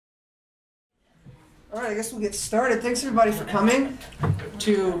All right, I guess we'll get started. Thanks everybody for coming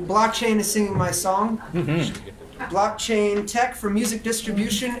to Blockchain is Singing My Song. Blockchain Tech for Music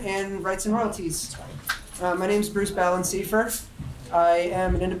Distribution and Rights and Royalties. My name is Bruce Balensiefer. I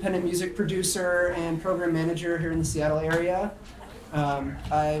am an independent music producer and program manager here in the Seattle area.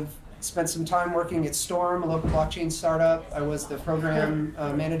 I've spent some time working at Storm, a local blockchain startup. I was the program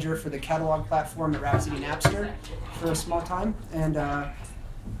manager for the catalog platform at Rhapsody Napster for a small time. And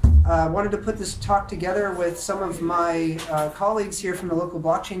I wanted to put this talk together with some of my colleagues here from the local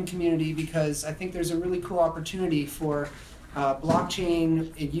blockchain community because I think there's a really cool opportunity for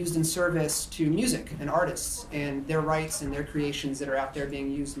blockchain used in service to music and artists and their rights and their creations that are out there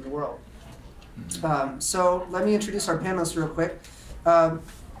being used in the world. So let me introduce our panelists real quick.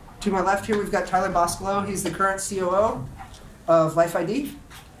 To my left here, we've got Tyler Boscolo. He's the current COO of LifeID,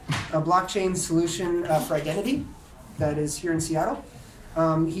 a blockchain solution for identity that is here in Seattle.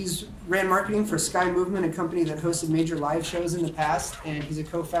 He's ran marketing for Sky Movement, a company that hosted major live shows in the past, and he's a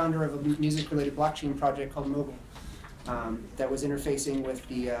co-founder of a music-related blockchain project called Mobile that was interfacing with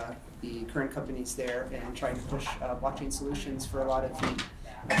the current companies there and trying to push blockchain solutions for a lot of the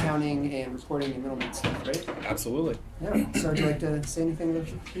accounting and reporting and middleman stuff, right? Absolutely. Yeah. So, would you like to say anything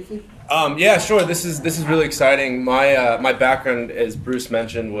briefly? Yeah, sure. This is really exciting. My background, as Bruce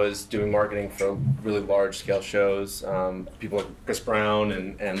mentioned, was doing marketing for really large scale shows. People like Chris Brown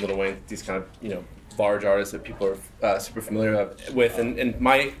and Lil Wayne, these kind of large artists that people are super familiar with. And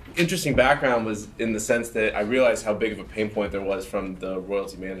my interesting background was in the sense that I realized how big of a pain point there was from the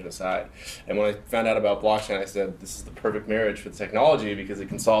royalty management side. And when I found out about blockchain, I said, this is the perfect marriage for the technology because it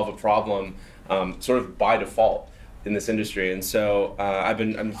can solve a problem sort of by default in this industry. And so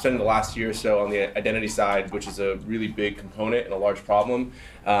I'm spending the last year or so on the identity side, which is a really big component and a large problem.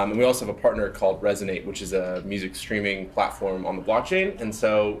 And we also have a partner called Resonate, which is a music streaming platform on the blockchain. And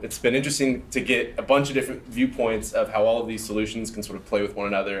so it's been interesting to get a bunch of different viewpoints of how all of these solutions can sort of play with one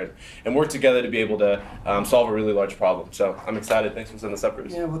another and work together to be able to solve a really large problem. So I'm excited. Thanks for setting this up,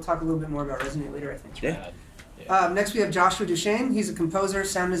 Bruce. Yeah, we'll talk a little bit more about Resonate later, I think. Yeah. Next we have Joshua Duchesne. He's a composer,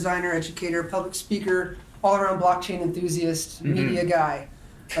 sound designer, educator, public speaker, all-around blockchain enthusiast, media guy.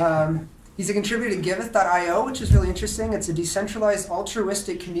 He's a contributor to Giveth.io, which is really interesting. It's a decentralized,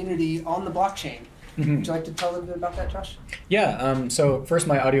 altruistic community on the blockchain. Would you like to tell a little bit about that, Josh? Yeah, so first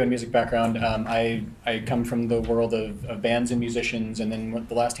my audio and music background. I come from the world of bands and musicians, and then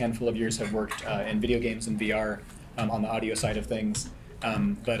the last handful of years have worked in video games and VR on the audio side of things.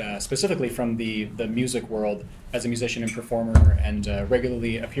 But specifically from the music world as a musician and performer and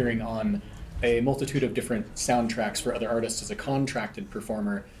regularly appearing on a multitude of different soundtracks for other artists as a contracted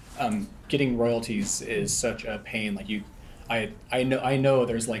performer. Getting royalties is such a pain. Like I know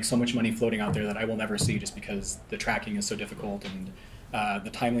there's like so much money floating out there that I will never see just because the tracking is so difficult and the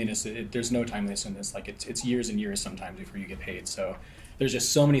timeliness. There's no timeliness in this. Like it's years and years sometimes before you get paid. So there's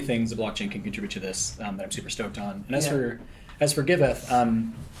just so many things the blockchain can contribute to this that I'm super stoked on. And as for Giveth,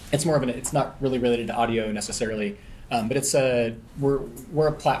 it's more of it's not really related to audio necessarily. But it's we're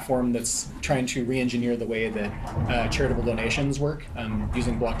a platform that's trying to re-engineer the way that charitable donations work,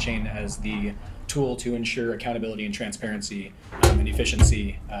 using blockchain as the tool to ensure accountability and transparency and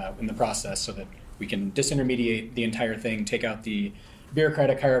efficiency in the process so that we can disintermediate the entire thing, take out the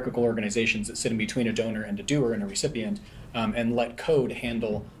bureaucratic hierarchical organizations that sit in between a donor and a doer and a recipient, and let code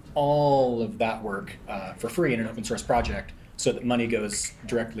handle all of that work for free in an open source project so that money goes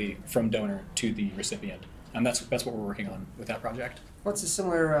directly from donor to the recipient. And that's what we're working on with that project. What's a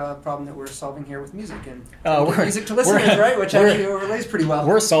similar problem that we're solving here with music and music to listeners, right? Which actually overlays pretty well.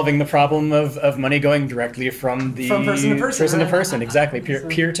 We're solving the problem of money going directly from person to person, exactly.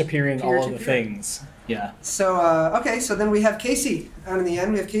 Peer-to-peering all of the things. Yeah. So okay, so then we have Casey out in the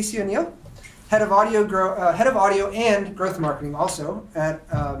end. We have Casey O'Neill, head of audio and growth marketing, also at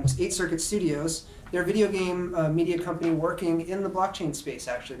 8 Circuit Studios. They're a video game media company working in the blockchain space.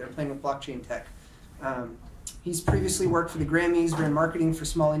 Actually, they're playing with blockchain tech. He's previously worked for the Grammys, ran marketing for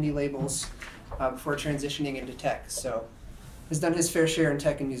small indie labels before transitioning into tech. So has done his fair share in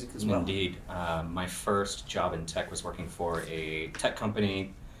tech and music as well. Indeed. My first job in tech was working for a tech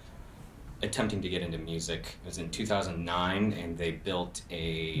company attempting to get into music. It was in 2009, and they built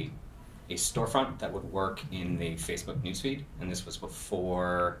a storefront that would work in the Facebook newsfeed. And this was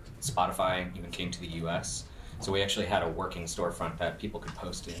before Spotify even came to the US. So we actually had a working storefront that people could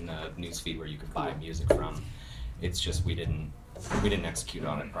post in a newsfeed where you could buy music from. It's just we didn't execute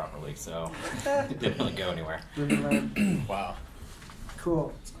on it properly, so it didn't really go anywhere. Wow.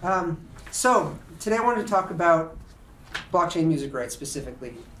 Cool. So today I wanted to talk about blockchain music rights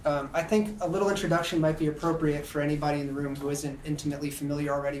specifically. I think a little introduction might be appropriate for anybody in the room who isn't intimately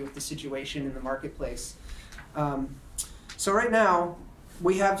familiar already with the situation in the marketplace. So right now,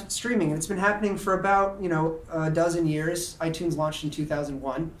 we have streaming, and it's been happening for about a dozen years. iTunes launched in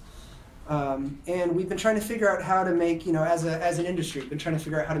 2001. And we've been trying to figure out how to make, as an industry, we've been trying to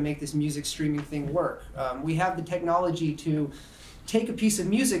figure out how to make this music streaming thing work. We have the technology to take a piece of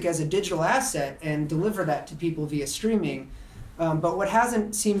music as a digital asset and deliver that to people via streaming. But what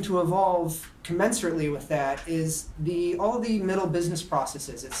hasn't seemed to evolve commensurately with that is all the middle business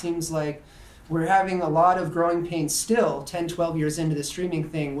processes. It seems like we're having a lot of growing pains still, 10, 12 years into the streaming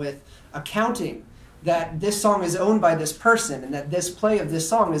thing, with accounting that this song is owned by this person and that this play of this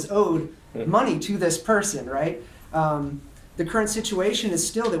song is owed money to this person, right? The current situation is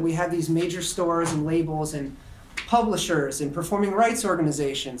still that we have these major stores and labels and publishers and performing rights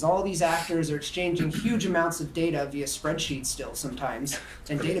organizations. All these actors are exchanging huge amounts of data via spreadsheets still sometimes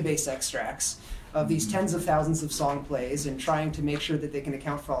and database extracts of these tens of thousands of song plays and trying to make sure that they can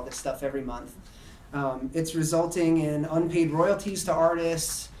account for all this stuff every month. It's resulting in unpaid royalties to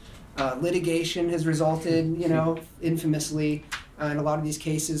artists. Litigation has resulted, infamously in a lot of these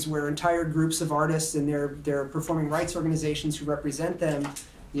cases where entire groups of artists and their performing rights organizations who represent them,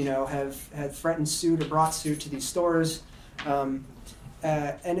 have threatened suit or brought suit to these stores. And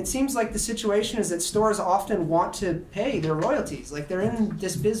it seems like the situation is that stores often want to pay their royalties. Like they're in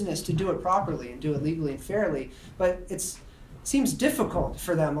this business to do it properly and do it legally and fairly, but it seems difficult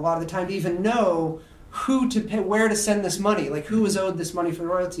for them a lot of the time to even know who to pay, where to send this money, like who is owed this money for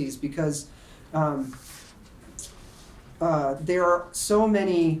royalties, because there are so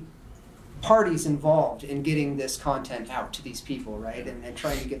many parties involved in getting this content out to these people, right, and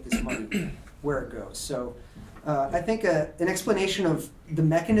trying to get this money where it goes. So I think an explanation of the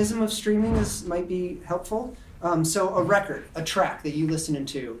mechanism of streaming might be helpful. So a record, a track that you listen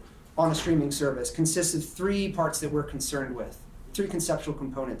into on a streaming service consists of three parts that we're concerned with, three conceptual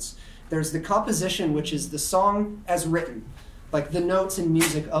components. There's the composition, which is the song as written, like the notes and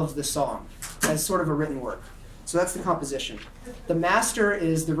music of the song as sort of a written work. So that's the composition. The master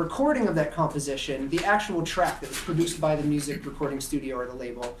is the recording of that composition, the actual track that was produced by the music recording studio or the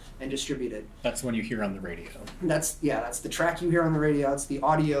label and distributed. That's the one you hear on the radio. That's the track you hear on the radio. It's the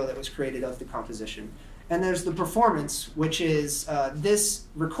audio that was created of the composition. And there's the performance, which is this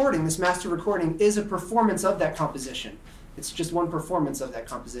recording, this master recording, is a performance of that composition. It's just one performance of that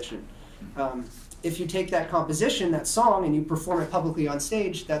composition. If you take that composition, that song, and you perform it publicly on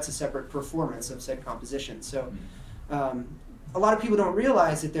stage, that's a separate performance of said composition. So a lot of people don't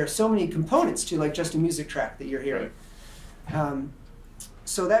realize that there are so many components to like just a music track that you're hearing. Right.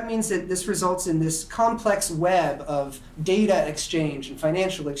 So that means that this results in this complex web of data exchange and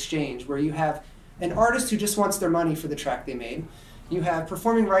financial exchange where you have an artist who just wants their money for the track they made. You have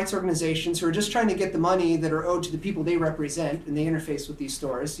performing rights organizations who are just trying to get the money that are owed to the people they represent, and they interface with these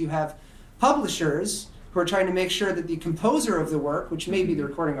stores. You have publishers who are trying to make sure that the composer of the work, which may be the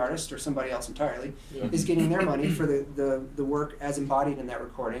recording artist or somebody else entirely, is getting their money for the work as embodied in that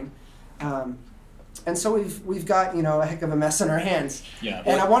recording. And so we've got a heck of a mess on our hands. Yeah.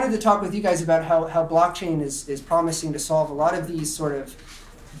 And I wanted to talk with you guys about how blockchain is promising to solve a lot of these sort of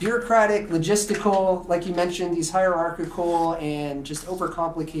bureaucratic, logistical, like you mentioned, these hierarchical and just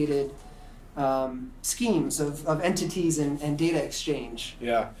overcomplicated schemes of entities and data exchange.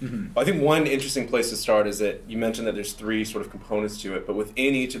 Yeah. Mm-hmm. I think one interesting place to start is that you mentioned that there's three sort of components to it, but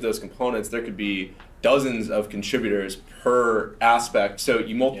within each of those components there could be dozens of contributors per aspect. So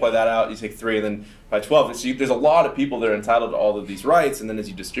you multiply that out, you take 3, and then by 12. So there's a lot of people that are entitled to all of these rights, and then as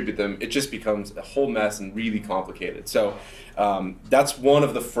you distribute them, it just becomes a whole mess and really complicated. So that's one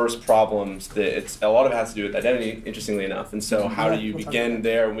of the first problems that a lot of it has to do with identity, interestingly enough. And so how do you begin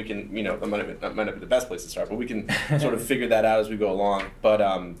there? And we can, that might not be the best place to start, but we can sort of figure that out as we go along. But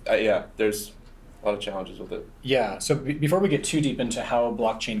yeah, there's a lot of challenges with it. Yeah, so before we get too deep into how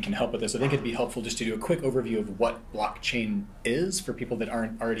blockchain can help with this, I think it'd be helpful just to do a quick overview of what blockchain is for people that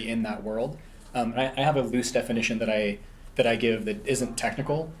aren't already in that world. I have a loose definition that I give that isn't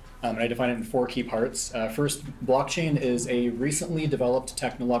technical, and I define it in 4 key parts. First, blockchain is a recently developed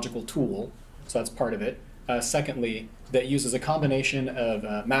technological tool, so that's part of it. Secondly, that uses a combination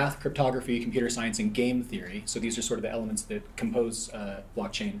of math, cryptography, computer science, and game theory. So these are sort of the elements that compose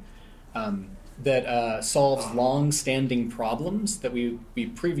blockchain. That solves long-standing problems that we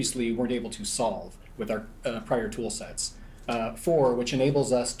previously weren't able to solve with our prior tool sets. 4, which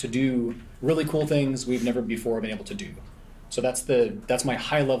enables us to do really cool things we've never before been able to do. So that's my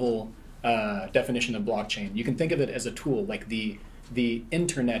high-level definition of blockchain. You can think of it as a tool, like the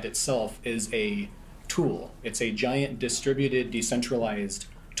internet itself is a tool. It's a giant distributed, decentralized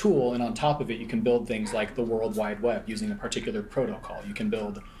tool, and on top of it you can build things like the World Wide Web using a particular protocol. You can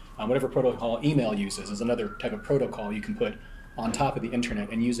build whatever protocol email uses is another type of protocol you can put on top of the internet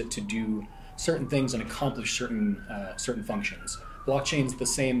and use it to do certain things and accomplish certain functions. Blockchain's the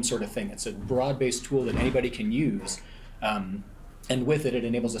same sort of thing. It's a broad-based tool that anybody can use, and with it, it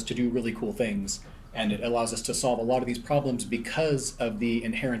enables us to do really cool things, and it allows us to solve a lot of these problems because of the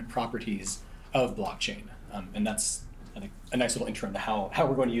inherent properties of blockchain. And that's, I think, a nice little intro into how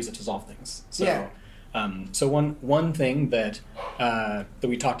we're going to use it to solve things. So, yeah. So one thing that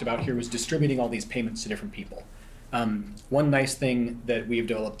we talked about here was distributing all these payments to different people. One nice thing that we've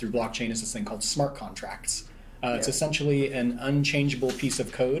developed through blockchain is this thing called smart contracts. It's essentially an unchangeable piece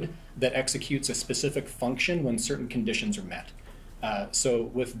of code that executes a specific function when certain conditions are met. So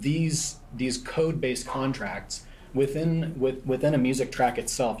with these code-based contracts, within a music track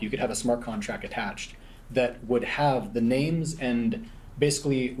itself, you could have a smart contract attached that would have the names and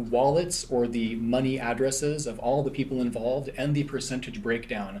basically wallets or the money addresses of all the people involved and the percentage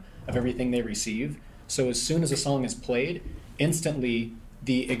breakdown of everything they receive. So as soon as a song is played, instantly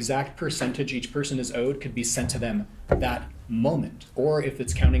the exact percentage each person is owed could be sent to them that moment. Or if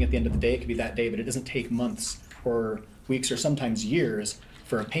it's counting at the end of the day, it could be that day, but it doesn't take months or weeks or sometimes years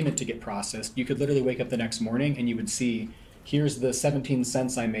for a payment to get processed. You could literally wake up the next morning and you would see, here's the 17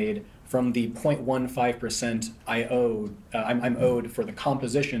 cents I made from the 0.15% I'm owed for the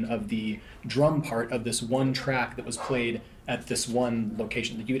composition of the drum part of this one track that was played at this one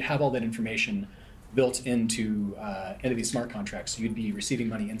location. You would have all that information built into these smart contracts. So you'd be receiving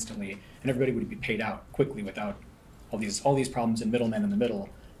money instantly, and everybody would be paid out quickly without all these problems and middlemen in the middle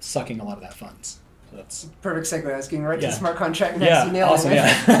sucking a lot of that funds. So that's perfect segue. I was getting right to the smart contract next. Yeah, you nailed awesome.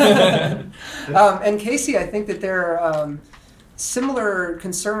 it. Yeah. And Casey, I think that there are similar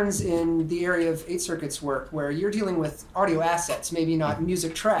concerns in the area of 8 Circuit's work, where you're dealing with audio assets, maybe not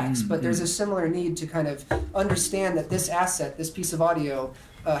music tracks, but there's a similar need to kind of understand that this asset, this piece of audio,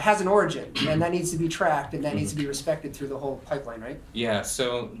 has an origin, and that needs to be tracked, and that needs to be respected through the whole pipeline, right? Yeah,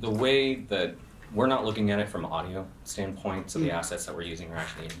 so the way that we're not looking at it from an audio standpoint, so the assets that we're using are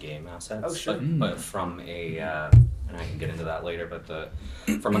actually in-game assets. Oh, sure. But from a, and I can get into that later, but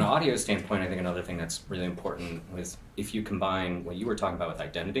from an audio standpoint, I think another thing that's really important was if you combine what you were talking about with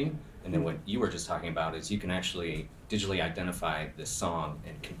identity, and then what you were just talking about is you can actually digitally identify this song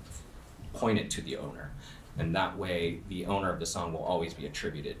and can point it to the owner. And that way, the owner of the song will always be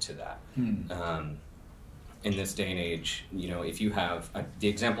attributed to that. In this day and age, if you have, the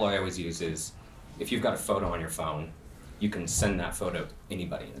example I always use is, if you've got a photo on your phone, you can send that photo to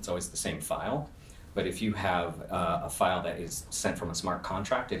anybody, and it's always the same file. But if you have a file that is sent from a smart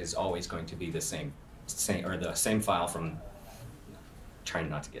contract, it is always going to be the same file from, trying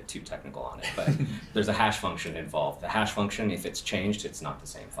not to get too technical on it, but there's a hash function involved. The hash function, if it's changed, it's not the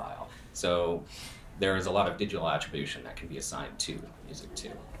same file. So there is a lot of digital attribution that can be assigned to music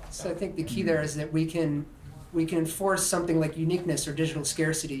too. So I think the key there is that we can enforce something like uniqueness or digital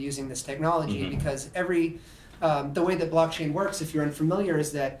scarcity using this technology, because the way that blockchain works, if you're unfamiliar,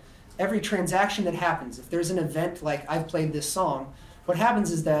 is that every transaction that happens, if there's an event like I've played this song, what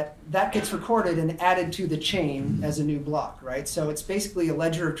happens is that gets recorded and added to the chain as a new block, right? So it's basically a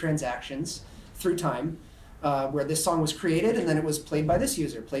ledger of transactions through time, where this song was created and then it was played by this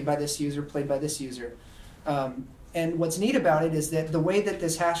user, played by this user, played by this user. And what's neat about it is that the way that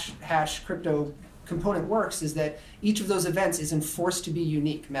this hash crypto component works is that each of those events is enforced to be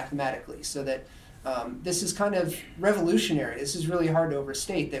unique mathematically, so that this is kind of revolutionary. This is really hard to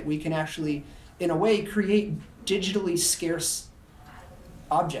overstate, that we can actually, in a way, create digitally scarce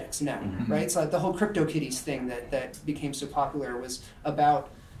objects now, right? So like the whole CryptoKitties thing that became so popular was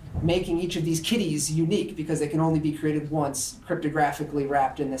about making each of these kitties unique because they can only be created once, cryptographically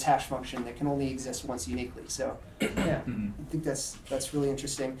wrapped in this hash function that can only exist once uniquely. So yeah, I think that's really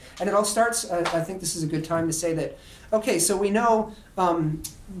interesting. And it all starts, I think this is a good time to say that, okay, so we know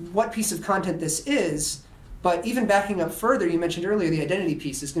what piece of content this is, but even backing up further, you mentioned earlier the identity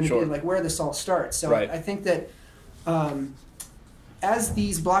piece is going to be like where this all starts. So I think that as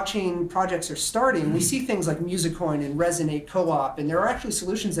these blockchain projects are starting, we see things like Musicoin and Resonate Co-op, and there are actually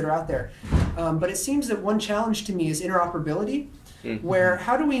solutions that are out there. But it seems that one challenge to me is interoperability, where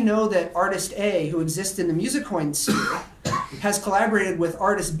how do we know that artist A, who exists in the Musicoin sphere, has collaborated with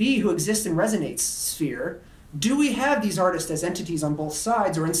artist B, who exists in Resonate's sphere? Do we have these artists as entities on both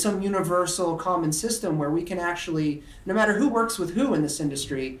sides, or in some universal common system where we can actually, no matter who works with who in this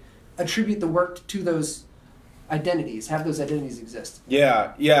industry, attribute the work to those identities, have those identities exist.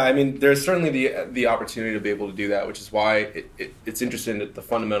 Yeah. I mean, there's certainly the opportunity to be able to do that, which is why it's interesting that the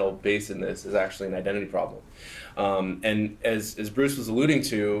fundamental base in this is actually an identity problem. And as Bruce was alluding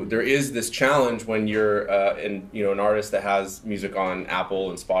to, there is this challenge when you're an artist that has music on Apple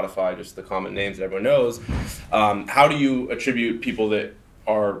and Spotify, just the common names that everyone knows. How do you attribute people that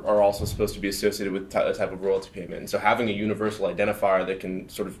are also supposed to be associated with a type of royalty payment? And so having a universal identifier that can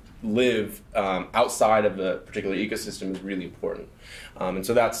sort of live outside of the particular ecosystem is really important. And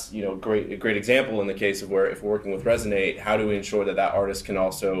so that's a great example in the case of where if we're working with Resonate, how do we ensure that artist can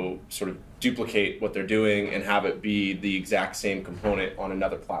also sort of duplicate what they're doing and have it be the exact same component on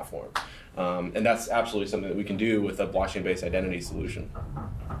another platform? And that's absolutely something that we can do with a blockchain-based identity solution.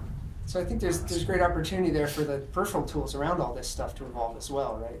 So I think there's great opportunity there for the peripheral tools around all this stuff to evolve as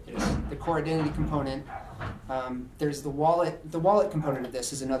well, right? There's the core identity component. There's the wallet. The wallet component of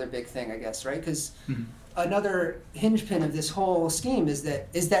this is another big thing, I guess, right? Because another hinge pin of this whole scheme is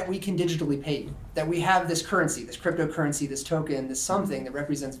that we can digitally pay you. That we have this currency, this cryptocurrency, this token, this something that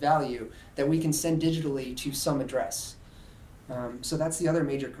represents value that we can send digitally to some address. So that's the other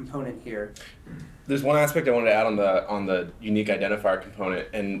major component here. There's one aspect I wanted to add on the unique identifier component,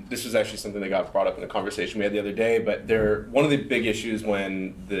 and this was actually something that got brought up in a conversation we had the other day, but one of the big issues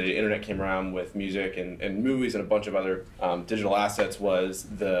when the internet came around with music and movies and a bunch of other digital assets was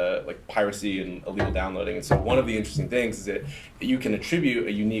the piracy and illegal downloading. And so one of the interesting things is that you can attribute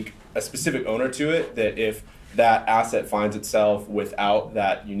a specific owner to it, that if that asset finds itself without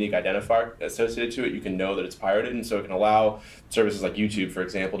that unique identifier associated to it, you can know that it's pirated. And so it can allow services like YouTube, for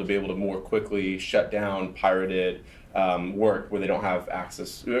example, to be able to more quickly shut down pirated work where they don't have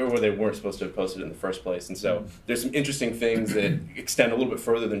access, or where they weren't supposed to have posted in the first place. And so there's some interesting things that extend a little bit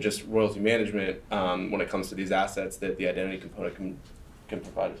further than just royalty management when it comes to these assets that the identity component can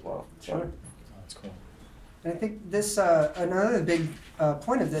provide as well. So. Sure. That's cool. And I think this another big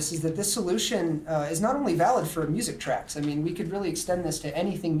point of this is that this solution is not only valid for music tracks. I mean, we could really extend this to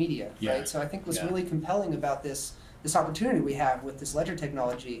anything media, right? So I think what's really compelling about this opportunity we have with this ledger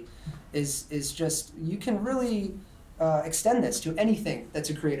technology is just you can really extend this to anything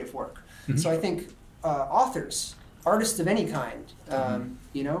that's a creative work. So I think authors, artists of any kind,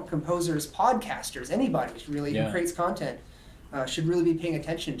 composers, podcasters, anybody really who creates content. Should really be paying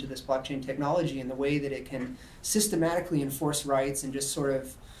attention to this blockchain technology and the way that it can systematically enforce rights and just sort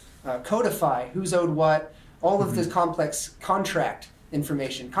of codify who's owed what, all of this complex contract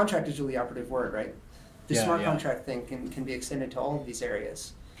information. Contract is really the operative word, right? The smart contract thing can be extended to all of these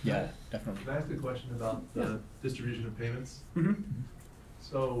areas. Yeah, definitely. Can I ask a question about the distribution of payments?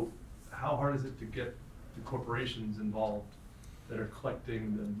 So how hard is it to get the corporations involved that are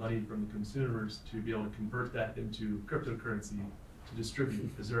collecting the money from the consumers to be able to convert that into cryptocurrency to distribute?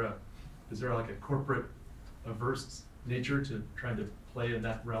 Is there like a corporate averse nature to trying to play in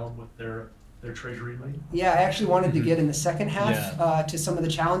that realm with their treasury money? Yeah, I actually wanted to get in the second half to some of the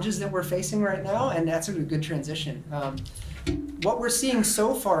challenges that we're facing right now, and that's a good transition. What we're seeing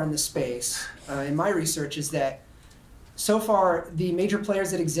so far in the space, in my research, is that so far the major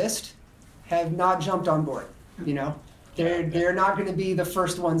players that exist have not jumped on board, They're not going to be the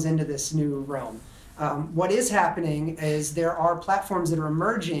first ones into this new realm. What is happening is there are platforms that are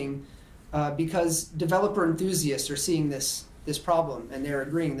emerging because developer enthusiasts are seeing this problem and they're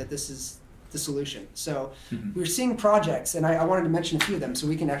agreeing that this is the solution. So we're seeing projects, and I wanted to mention a few of them so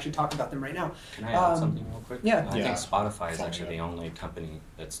we can actually talk about them right now. Can I add something real quick? Yeah. I think Spotify is actually the only company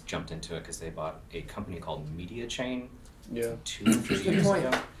that's jumped into it because they bought a company called Chene 2 or 3 years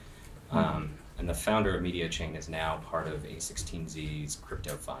ago. And the founder of Chene is now part of A16Z's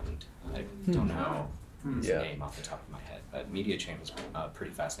crypto fund. I don't know his name off the top of my head, but Chene was a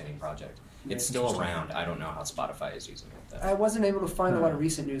pretty fascinating project. It's still around. I don't know how Spotify is using it, though. I wasn't able to find a lot of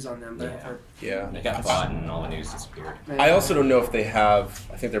recent news on them. But They got bought and all the news disappeared. I also don't know if they have,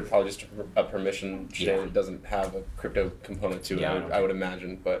 I think they're probably just a permission chain that doesn't have a crypto component to it, I would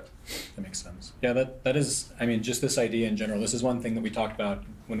imagine, but. That makes sense. Yeah, that is, I mean, just this idea in general, this is one thing that we talked about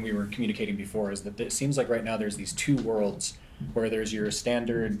when we were communicating before, is that it seems like right now there's these two worlds where there's your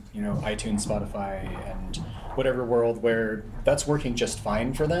standard, iTunes, Spotify, and whatever world where that's working just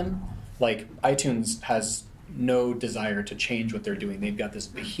fine for them. Like, iTunes has no desire to change what they're doing. They've got this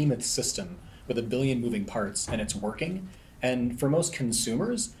behemoth system with 1 billion moving parts, and it's working. And for most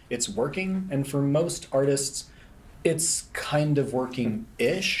consumers, it's working. And for most artists, it's kind of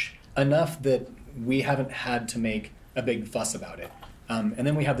working-ish, enough that we haven't had to make a big fuss about it. And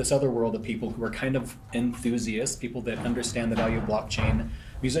then we have this other world of people who are kind of enthusiasts, people that understand the value of blockchain,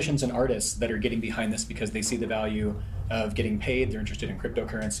 musicians and artists that are getting behind this because they see the value of getting paid. They're interested in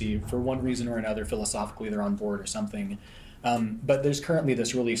cryptocurrency for one reason or another. Philosophically, they're on board or something. But there's currently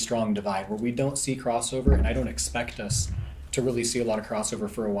this really strong divide where we don't see crossover, and I don't expect us to really see a lot of crossover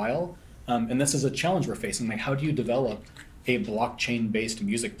for a while. And this is a challenge we're facing. Like, how do you develop a blockchain-based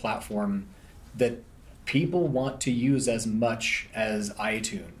music platform that people want to use as much as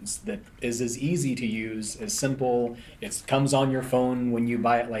iTunes, that is as easy to use, as simple, it comes on your phone when you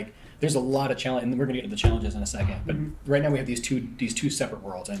buy it? Like, there's a lot of challenge, and we're going to get to the challenges in a second. But right now we have these two separate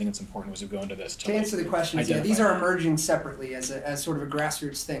worlds. I think it's important as we go into this to answer the questions. Yeah, these are emerging separately as sort of a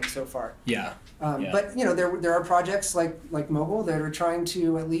grassroots thing so far. Yeah. But there are projects like Mobile that are trying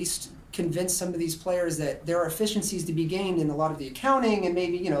to at least convince some of these players that there are efficiencies to be gained in a lot of the accounting and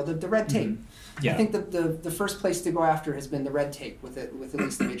maybe the red tape. Yeah. I think the first place to go after has been the red tape with at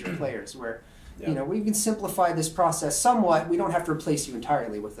least the major players, where we can simplify this process somewhat. We don't have to replace you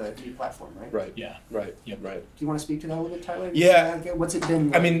entirely with a new platform, right? Right. Yeah. Right. Yep. Right. Do you want to speak to that a little bit, Tyler? Yeah. What's it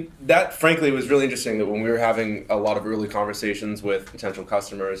been like? I mean, that frankly was really interesting, that when we were having a lot of early conversations with potential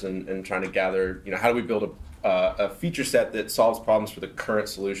customers and trying to gather, how do we build a feature set that solves problems for the current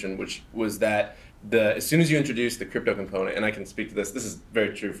solution, which was that as soon as you introduce the crypto component, and I can speak to this is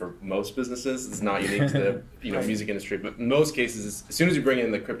very true for most businesses. It's not unique to the Right. music industry, but in most cases, as soon as you bring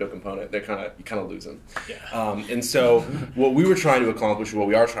in the crypto component, you kind of lose them. Yeah. And so what we were trying to accomplish, or what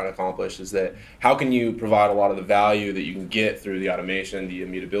we are trying to accomplish, is that how can you provide a lot of the value that you can get through the automation, the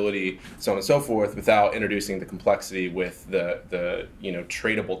immutability, so on and so forth, without introducing the complexity with the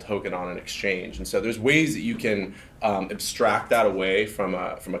tradable token on an exchange. And so there's ways that you can abstract that away from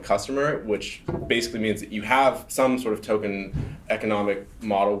a customer, which basically means that you have some sort of token economic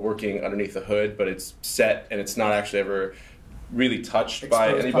model working underneath the hood, but it's set and it's not actually ever really touched by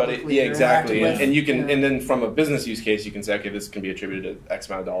Exposed anybody. publicly Yeah, or exactly. interacted with. And you can, and then from a business use case, you can say, okay, this can be attributed to X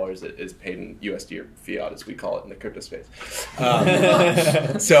amount of dollars that is paid in USD or fiat, as we call it in the crypto space.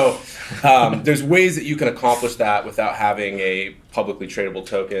 So there's ways that you can accomplish that without having a publicly tradable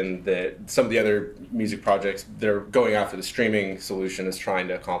token that some of the other music projects that are going after the streaming solution is trying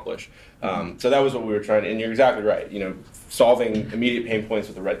to accomplish. So that was what we were trying to, and you're exactly right. Solving immediate pain points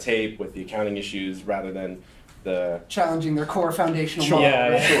with the red tape, with the accounting issues, rather than challenging their core foundational Sure. model. Yeah,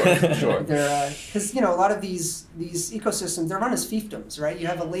 Right? Sure. Because a lot of these ecosystems, they're run as fiefdoms, right? You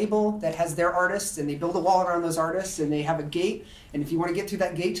have a label that has their artists, and they build a wall around those artists, and they have a gate. And if you want to get through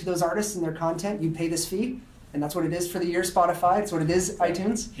that gate to those artists and their content, you pay this fee. And that's what it is for the year Spotify. It's what it is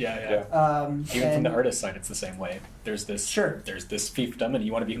iTunes. Yeah. Even from the artist side, it's the same way. There's this fiefdom, and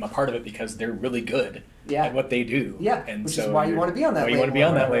you want to become a part of it because they're really good at what they do. Yeah, and which is why you want to be on that label. You want to be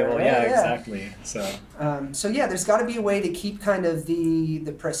on that label, Yeah. exactly. So there's got to be a way to keep kind of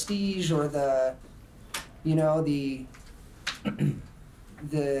the prestige or the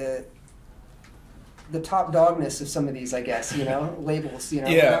top dogness of some of these, I guess, labels,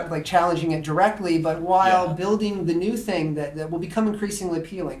 without like challenging it directly, but while building the new thing that will become increasingly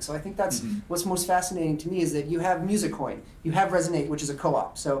appealing. So I think that's what's most fascinating to me, is that you have Music Coin, you have Resonate, which is a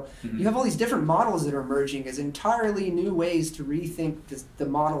co-op. So you have all these different models that are emerging as entirely new ways to rethink the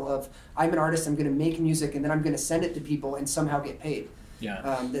model of, I'm an artist, I'm going to make music, and then I'm going to send it to people and somehow get paid.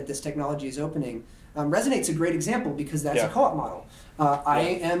 That this technology is opening. Resonate's a great example because that's a co-op model.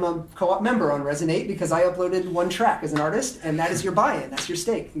 I am a co-op member on Resonate because I uploaded one track as an artist, and that is your buy-in. That's your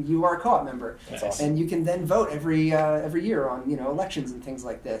stake. You are a co-op member, That's awesome. And you can then vote every year on elections and things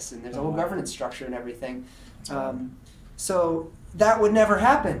like this. And there's a whole governance structure and everything. So that would never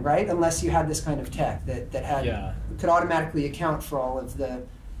happen, right? Unless you had this kind of tech that could automatically account for all of the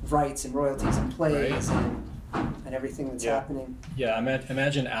rights and royalties and plays and everything that's happening. Yeah,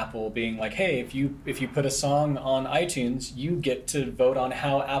 imagine Apple being like, hey, if you put a song on iTunes, you get to vote on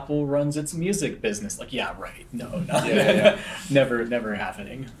how Apple runs its music business. Like, no, never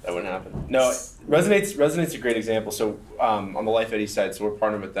happening. That wouldn't happen. No, Resonate's a great example. So on the Life Eddy side, so we're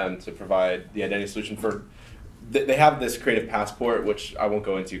partnered with them to provide the identity solution for. They have this creative passport, which I won't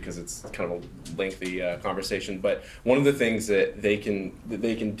go into because it's kind of a lengthy conversation. But one of the things that they can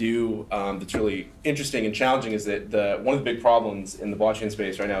do that's really interesting and challenging is that one of the big problems in the blockchain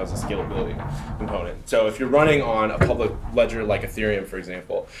space right now is the scalability component. So if you're running on a public ledger like Ethereum, for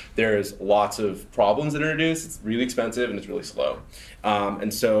example, there's lots of problems that are introduced. It's really expensive and it's really slow.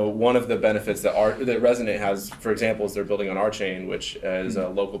 And so one of the benefits that Resonate has, for example, is they're building on our chain, which is a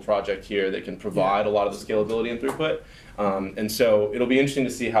local project here that can provide a lot of the scalability and throughput. And so it'll be interesting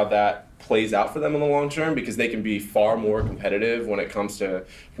to see how that plays out for them in the long term, because they can be far more competitive when it comes to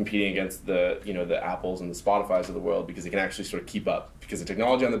competing against the the Apples and the Spotifys of the world, because they can actually sort of keep up, because the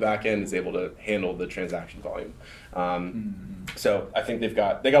technology on the back end is able to handle the transaction volume. So I think they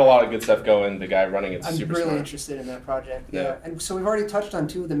got a lot of good stuff going. The guy running it's super really smart. interested in that project. Yeah. And so we've already touched on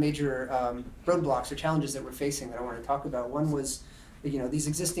two of the major roadblocks or challenges that we're facing that I want to talk about. One was these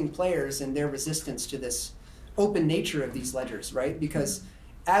existing players and their resistance to this open nature of these ledgers, right? Because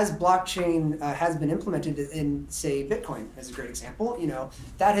as blockchain has been implemented in, say, Bitcoin as a great example,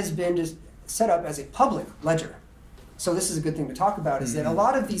 that has been just set up as a public ledger. So this is a good thing to talk about, is that a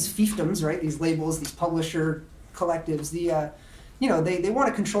lot of these fiefdoms, right, these labels, these publisher collectives, they want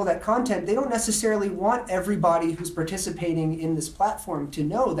to control that content. They don't necessarily want everybody who's participating in this platform to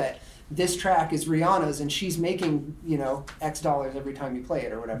know that this track is Rihanna's and she's making, X dollars every time you play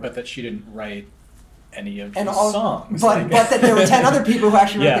it or whatever. But that she didn't write any of and the all, songs. But that there were 10 other people who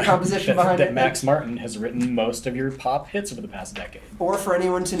actually wrote the composition behind it. That Max Martin has written most of your pop hits over the past decade. Or for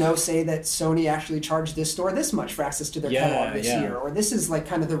anyone to know, say that Sony actually charged this store this much for access to their catalog this year. Or this is like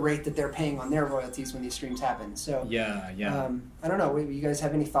kind of the rate that they're paying on their royalties when these streams happen. So I don't know, you guys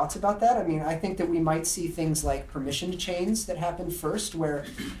have any thoughts about that? I mean, I think that we might see things like permissioned chains that happen first, where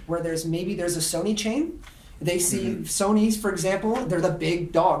there's a Sony chain. They see Sony's, for example, they're the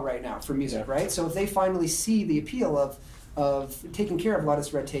big dog right now for music, right? So if they finally see the appeal of taking care of a lot of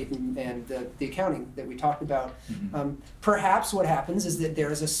this red tape and the accounting that we talked about, perhaps what happens is that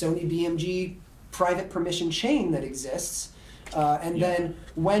there's a Sony BMG private permission chain that exists, then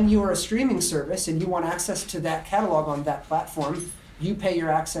when you're a streaming service and you want access to that catalog on that platform, you pay your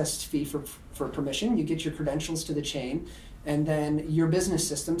access fee for permission, you get your credentials to the chain, and then your business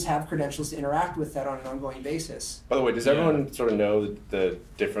systems have credentials to interact with that on an ongoing basis. By the way, does everyone sort of know the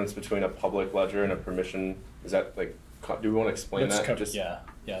difference between a public ledger and a permission? Is that like, do we want to explain that? Do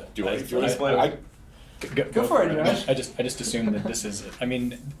you want to explain it? Go for it, Josh. I just assume that this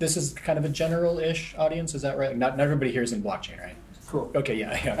is kind of a general-ish audience, is that right? Not everybody here is in blockchain, right? Cool. Okay,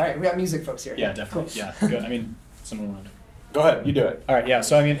 yeah. All right, we got music folks here. Yeah, definitely. Cool. Yeah, good. Someone wanted to. Go ahead, you do it. All right, yeah.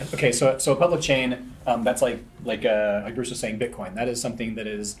 So so a public chain, that's like Bruce was saying, Bitcoin. That is something that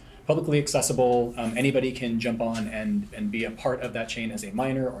is publicly accessible. Anybody can jump on and be a part of that chain as a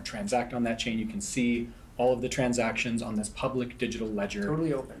miner or transact on that chain. You can see all of the transactions on this public digital ledger.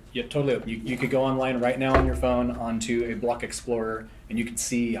 Totally open. Yeah, totally open. You could go online right now on your phone onto a block explorer, and you can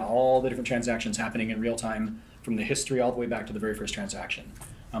see all the different transactions happening in real time from the history all the way back to the very first transaction.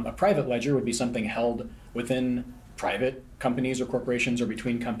 A private ledger would be something held within private companies or corporations or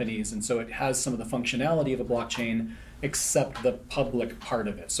between companies, and so it has some of the functionality of a blockchain except the public part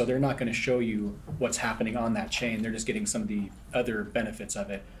of it. So they're not going to show you what's happening on that chain. They're just getting some of the other benefits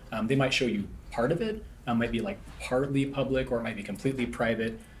of it. They might show you part of it. Might be like partly public, or it might be completely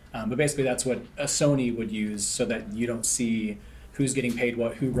private. But basically that's what a Sony would use, so that you don't see who's getting paid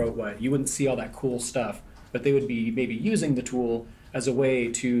what, who wrote what. You wouldn't see all that cool stuff, but they would be maybe using the tool as a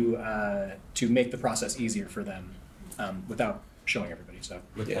way to make the process easier for them without showing everybody. So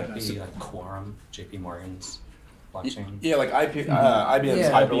would that be like Quorum, JP Morgan's blockchain? Yeah, like IBM's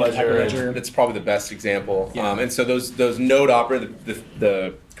Hyperledger. That's probably the best example. Yeah. And so those node operators,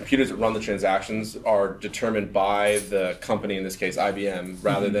 the computers that run the transactions, are determined by the company, in this case IBM,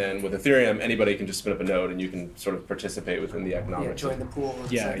 rather than with Ethereum, anybody can just spin up a node and you can sort of participate within the economics. Join the pool.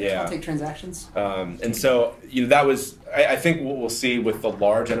 Yeah. I'll take transactions. And so that was, I think what we'll see with the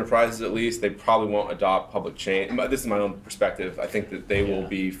large enterprises, at least, they probably won't adopt public chain. This is my own perspective. I think that they will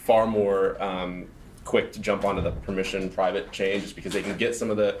be far more quick to jump onto the permission private chain, just because they can get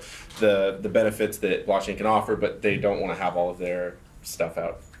some of the benefits that blockchain can offer, but they don't want to have all of their stuff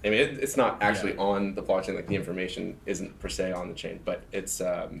out. I mean, it's not actually on the blockchain, like the information isn't per se on the chain, but it's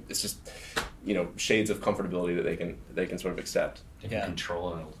just shades of comfortability that they can sort of accept. They can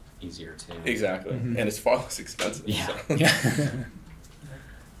control it easier too. Exactly, and it's far less expensive. Yeah. So.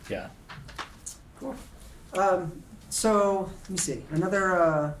 Yeah. Cool. So let me see.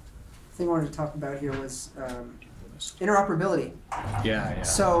 Another thing I wanted to talk about here was interoperability. Yeah.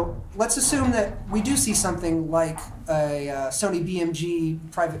 So let's assume that we do see something like a Sony BMG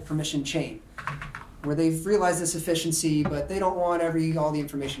private permission chain, where they've realized this efficiency, but they don't want all the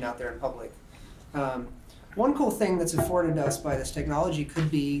information out there in public. One cool thing that's afforded us by this technology could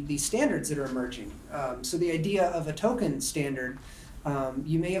be the standards that are emerging. So the idea of a token standard,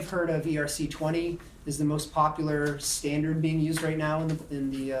 you may have heard of ERC20 is the most popular standard being used right now in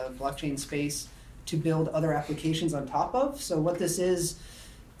the blockchain space to build other applications on top of. So what this is,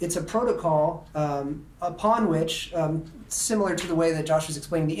 it's a protocol upon which, similar to the way that Josh was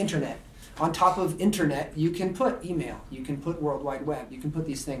explaining the internet, On top of internet, you can put email, you can put World Wide Web, you can put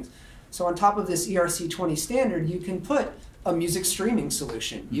these things. So on top of this ERC20 standard, you can put a music streaming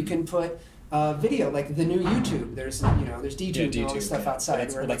solution. You can put video, like the new YouTube. There's there's DTube and all this stuff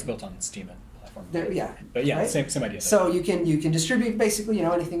outside. That's built on Steam platform. Yeah, but yeah, right? same idea. So you can distribute basically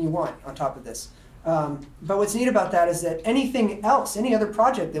anything you want on top of this. But what's neat about that is that anything else, any other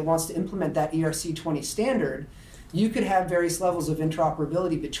project that wants to implement that ERC20 standard, you could have various levels of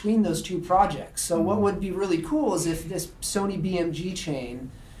interoperability between those two projects. So what would be really cool is if this Sony BMG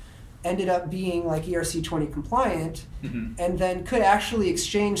chain ended up being like ERC20 compliant, and then could actually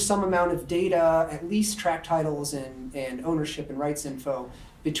exchange some amount of data, at least track titles and ownership and rights info,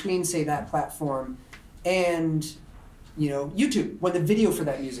 between, say, that platform and YouTube, when the video for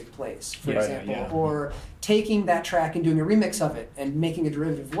that music plays, for example, or taking that track and doing a remix of it and making a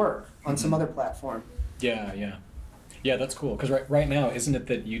derivative work on some other platform. Yeah, that's cool. Because right now, isn't it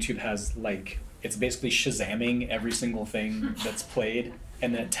that YouTube has it's basically Shazamming every single thing that's played,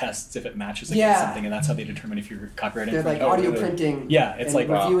 and then it tests if it matches against something, and that's how they determine if you're copyrighted. They're like audio printing. Yeah, it's and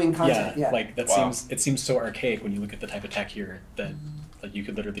reviewing content. Yeah, like that seems so archaic when you look at the type of tech here that you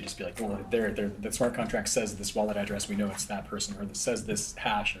could literally just be like, well, the smart contract says this wallet address, we know it's that person, or it says this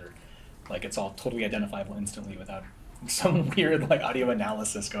hash, or it's all totally identifiable instantly without some weird audio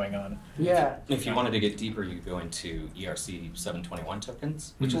analysis going on. Yeah. If you wanted to get deeper, you go into ERC 721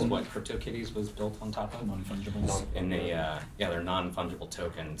 topens, which is what CryptoKitties was built on top of. Non-fungibles. And they're non-fungible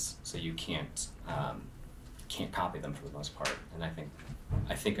tokens, so you can't copy them for the most part. And I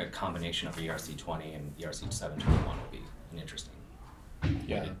think a combination of ERC20 and ERC 721 would be an interesting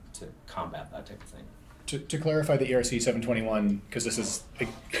way to combat that type of thing. To clarify the ERC 721, because this is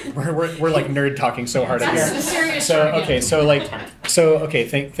we're like nerd talking so hard up here.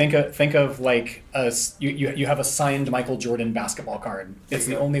 Think of you have a signed Michael Jordan basketball card. It's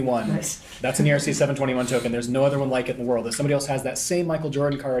the only one. Nice. That's an ERC 721 token. There's no other one like it in the world. If somebody else has that same Michael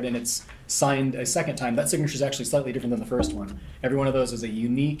Jordan card and it's signed a second time, that signature is actually slightly different than the first one. Every one of those is a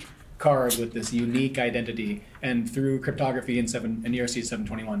unique card with this unique identity, and through cryptography and ERC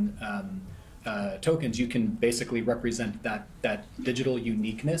 721. Tokens, you can basically represent that digital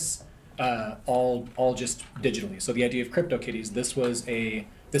uniqueness all just digitally. So the idea of CryptoKitties, this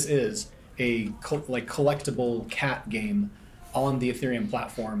is a collectible cat game on the Ethereum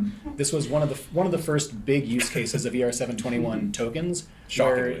platform. This was one of the first big use cases of ER721 tokens,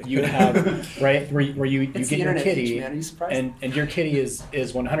 where you have where you get your kitty, and your kitty is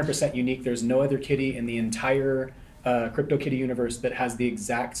 100% unique. There's no other kitty in the entire CryptoKitty universe that has the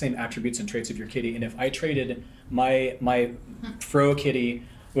exact same attributes and traits of your kitty. And if I traded my fro kitty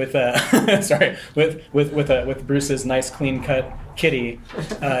with with Bruce's nice clean cut kitty,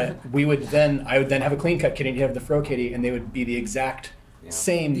 I would then have a clean cut kitty and you have the fro kitty, and they would be the exact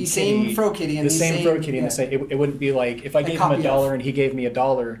same kitty, same fro kitty, and the same fro kitty, and the same. It wouldn't be like if I gave him $1 and he gave me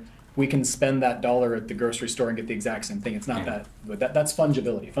 $1. We can spend that $1 at the grocery store and get the exact same thing. It's not that, but that's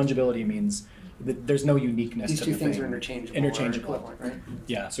fungibility. Fungibility means there's no uniqueness. These to two the things thing. are interchangeable. Interchangeable, right?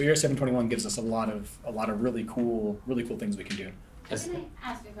 Yeah. So ER721 gives us a lot of really cool things we can do. Can I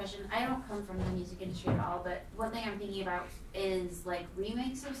ask a question? I don't come from the music industry at all, but one thing I'm thinking about is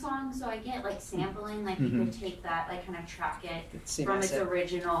remakes of songs. So I get sampling, you could take that, kind of track it from its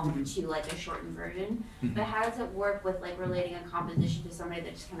original to a shortened version. But how does it work with relating a composition to somebody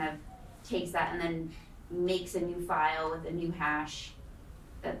that just kind of takes that and then makes a new file with a new hash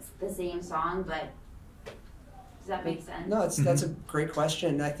that's the same song, but does that make sense? No, that's a great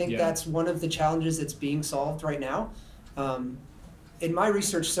question. I think that's one of the challenges that's being solved right now. In my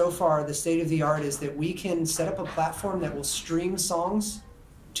research so far, the state of the art is that we can set up a platform that will stream songs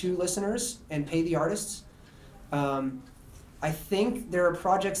to listeners and pay the artists. I think there are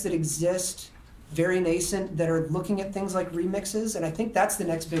projects that exist, very nascent, that are looking at things like remixes, and I think that's the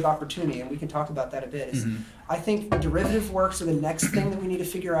next big opportunity, and we can talk about that a bit. I think derivative works are the next thing that we need to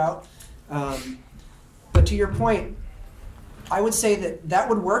figure out. But to your point, I would say that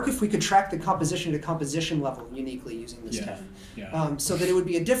would work if we could track the composition to composition level uniquely using this tech. So that it would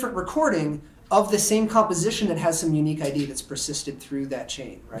be a different recording of the same composition that has some unique ID that's persisted through that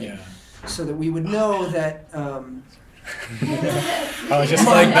chain, right? Yeah. So that we would know that. I was just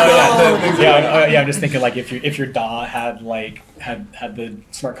I'm just thinking if your DAW had the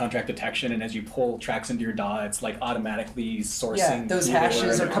smart contract detection, and as you pull tracks into your DAW, it's automatically sourcing. Yeah, those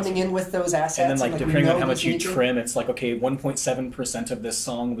hashes are coming in with those assets. And then depending on how much you trim, it's 1.7% of this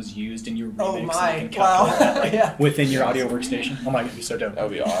song was used in your remix. Oh my! And you can calculate that within your audio workstation. Oh my, that'd be so dope. That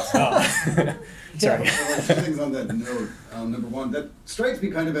would be awesome. Sorry. Two things on that note. Number one, that strikes me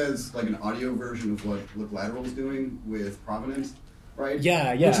kind of as an audio version of what Lateral is doing with Provenance. right?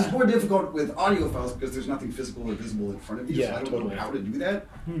 Yeah, yeah. Which is more difficult with audio files because there's nothing physical or visible in front of you. Yeah, So I don't totally. know how to do that.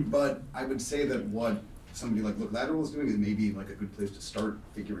 But I would say that what somebody like Look Lateral is doing is maybe like a good place to start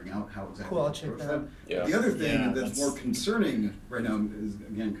figuring out how exactly Cool, I'll to check approach that out. Yeah. The other thing Yeah, that's that's- more concerning right now is,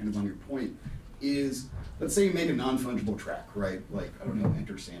 again, kind of on your point, is let's say you make a non-fungible track, right? Like, I don't know,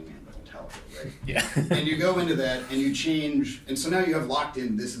 Enter Sandman by Metallica, right? Yeah. And you go into that and you change, and so now you have locked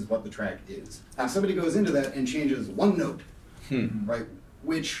in this is what the track is. And somebody goes into that and changes one note, right?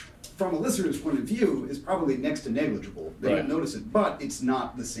 Which, from a listener's point of view, is probably next to negligible. They Right. don't notice it, but it's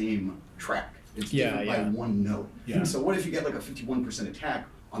not the same track. It's Yeah, different yeah. by one note. Yeah. So what if you get like a 51% attack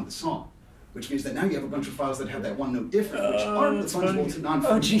on the song? Which means that now you have a bunch of files that have that one note different, which aren't that's fungible funny. to non-fungible.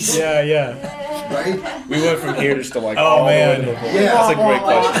 Oh, jeez. Yeah. Right? We went from here just to like Oh, all man. the way to the Yeah. That's a great What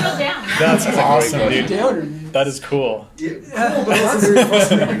question. drill down? That's That's a great awesome, question. dude. Downer. That is cool. Yeah, cool, but also very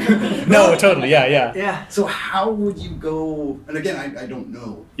frustrating. No, totally. Yeah, yeah. Yeah. So how would you go, and again, I don't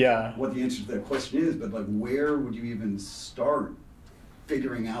know Yeah. what the answer to that question is, but like where would you even start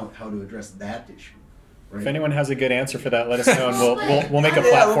figuring out how to address that issue? Right? If anyone has a good answer for that, let us know, and we'll make a Yeah,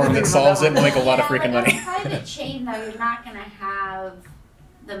 we'll platform think that about solves that it. and We'll make a lot of Yeah, freaking like money. on a private chain, though, you're not going to have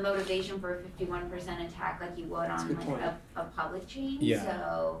the motivation for a 51% attack like you would That's a on good like point. a public chain. Yeah.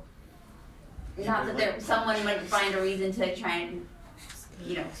 So, Yeah, not but that like- there, someone might find a reason to try and, That's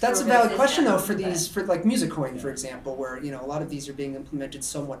a screw with valid the question though system, for but- these, for like Musicoin, for example, where a lot of these are being implemented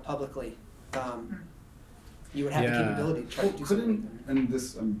somewhat publicly. You would have the Yeah. capability to try Well, to do something. couldn't, and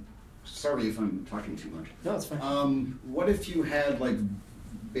this, I'm sorry if I'm talking too much. No, it's fine. What if you had like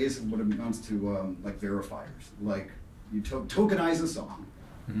basic what amounts to like verifiers? Like you tokenize a song,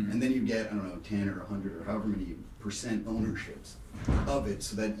 and then you get, I don't know, 10 or 100 or however many % ownerships of it,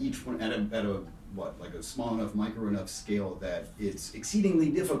 so that each one at a what, like a small enough, micro enough scale that it's exceedingly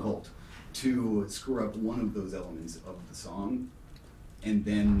difficult to screw up one of those elements of the song, and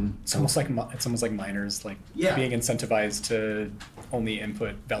then It's almost like miners, like Yeah. being incentivized to only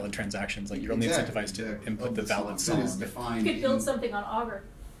input valid transactions. Like you're only Exactly, incentivized to exactly, input of the valid song that is song. defined You could build in- something on Augur.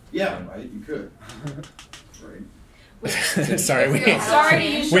 Yeah, right. You could. Right. Sorry, Sorry to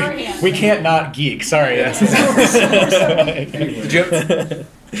use shorthand. we can't not geek. Sorry. Did you have, did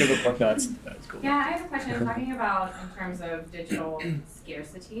you have a question? No, that's cool. Yeah, I have a question. Talking about in terms of digital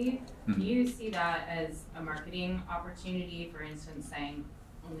scarcity, do you see that as a marketing opportunity? For instance, saying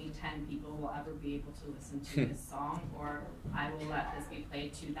only 10 people will ever be able to listen to this song, or I will let this be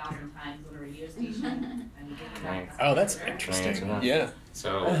played 2,000 times on a radio station and give you back. Oh, that's Can I answer interesting. that? Yeah.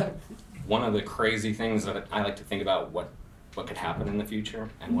 So, one of the crazy things that I like to think about what could happen in the future,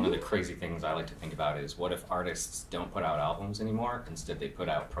 and one of the crazy things I like to think about is what if artists don't put out albums anymore, instead they put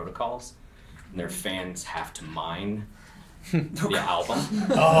out protocols, and their fans have to mine the album,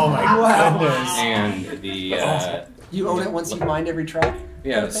 Oh my Wow. goodness. and the You own it once you mind every track?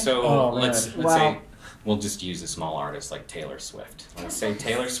 yeah. So Oh, let's man. Wow. say we'll just use a small artist like Taylor Swift. Let's say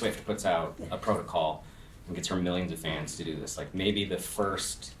Taylor Swift puts out a protocol and gets her millions of fans to do this. Like maybe the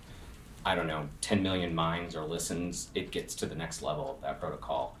first, I don't know, 10 million minds or listens, it gets to the next level of that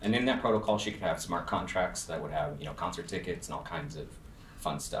protocol. And in that protocol, she could have smart contracts that would have, concert tickets and all kinds of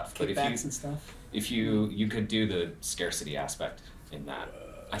fun stuff. But Kickbacks and stuff. if you could do the scarcity aspect in that,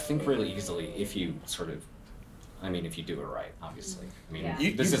 I think really easily if you if you do it right, obviously. I mean,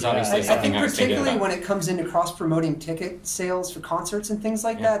 Yeah. this is Yeah. obviously I something think I was thinking particularly about. when it comes into cross-promoting ticket sales for concerts and things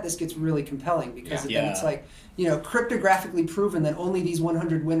like Yeah. that, this gets really compelling because Yeah. then it's like, cryptographically proven that only these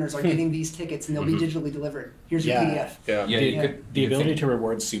 100 winners are getting these tickets and they'll be digitally delivered. Here's your Yeah. PDF. Yeah. Yeah, The, you could, the you could ability think- to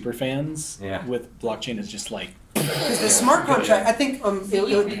reward super fans Yeah. with blockchain is just like Because the smart contract, I think, So it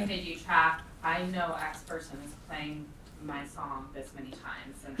you would, think that you track, I know X person is playing my song this many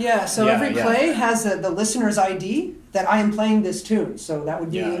times. And yeah, so Yeah, every yeah. play has the listener's ID that I am playing this tune. So that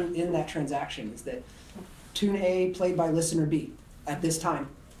would be Yeah. in that transaction, is that tune A played by listener B at this time.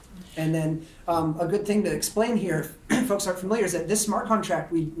 And then a good thing to explain here, if folks aren't familiar, is that this smart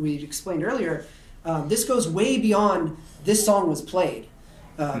contract we explained earlier, this goes way beyond this song was played.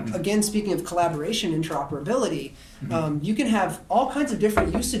 Again, speaking of collaboration, interoperability, you can have all kinds of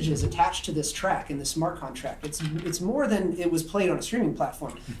different usages attached to this track in the smart contract. It's more than it was played on a streaming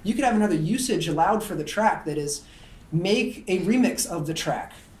platform. You could have another usage allowed for the track that is, make a remix of the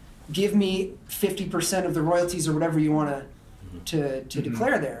track. Give me 50% of the royalties or whatever you want to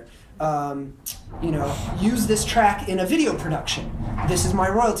declare there. Use this track in a video production. This is my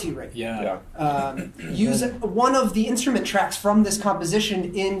royalty rate. yeah. Use one of the instrument tracks from this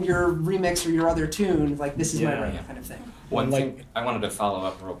composition in your remix or your other tune. Like, this is my Yeah. rate kind of thing. One Like- thing I wanted to follow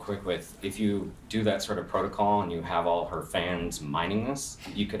up real quick with, if you do that sort of protocol and you have all her fans mining this,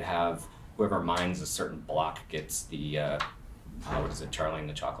 you could have whoever mines a certain block gets the what is it, Charlie and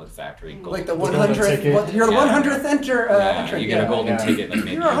the Chocolate Factory. Like the golden 100th, ticket. your Yeah. 100th entrant. You get a golden ticket, like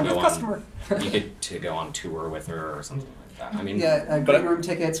maybe You're a you 100th go customer. on, you get to go on tour with her or something like that. I mean, Yeah, green room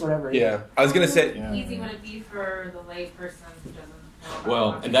tickets, whatever. Yeah, I was gonna say. Yeah. Easy would it be for the lay person who doesn't know about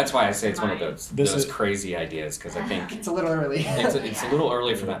well, blockchain and that's why I say it's one of money? those crazy ideas, because I think It's a little early. it's a little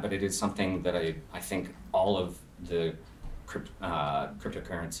early for that, but it is something that I think all of the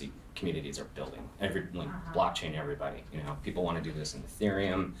cryptocurrency communities are building. Blockchain, everybody. You know, people want to do this in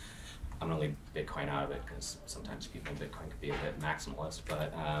Ethereum. I'm gonna leave Bitcoin out of it because sometimes people in Bitcoin could be a bit maximalist,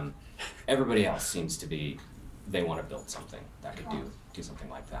 but everybody else seems to be. They want to build something that could do something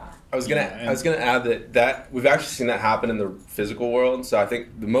like that. I was gonna add that we've actually seen that happen in the physical world. So I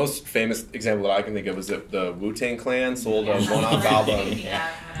think the most famous example that I can think of is that the Wu-Tang Clan sold a one-off album.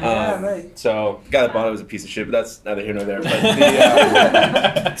 Yeah, right. So the guy that bought it was a piece of shit, but that's neither here nor there.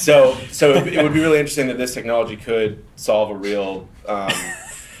 But so it would be really interesting that this technology could solve a real. So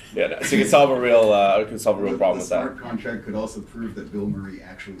it could solve a real problem with that. The smart contract could also prove that Bill Murray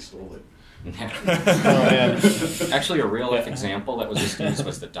actually stole it. Actually, a real life example that was just used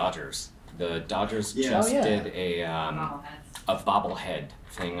was the Dodgers. The Dodgers just did a bobblehead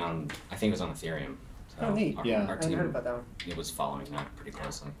thing on, I think it was on Ethereum. So neat. Our I hadn't team heard about that one. It was following that pretty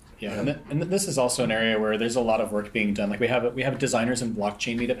closely. Yeah, and this is also an area where there's a lot of work being done. Like we have designers and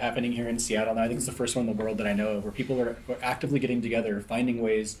blockchain meetup happening here in Seattle, and I think it's the first one in the world that I know of where people are actively getting together, finding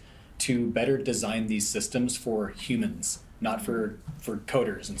ways to better design these systems for humans, not for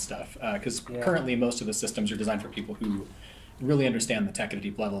coders and stuff. Because currently most of the systems are designed for people who really understand the tech at a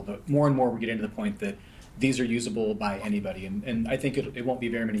deep level. But more and more we're getting to the point that these are usable by anybody. And I think it won't be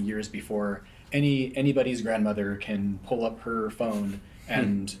very many years before anybody's grandmother can pull up her phone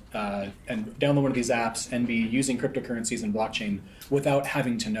and download one of these apps and be using cryptocurrencies and blockchain without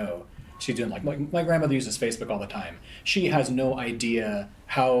having to know. She's doing like my grandmother uses Facebook all the time. She has no idea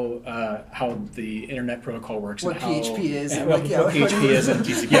how the internet protocol works. What and how, PHP is. And what PHP is. And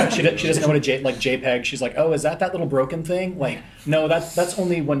yeah, she doesn't know what a JPEG. She's like, oh, is that little broken thing? Like, no, that's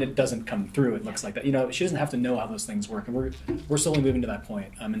only when it doesn't come through. It looks like that. You know, she doesn't have to know how those things work. And we're slowly moving to that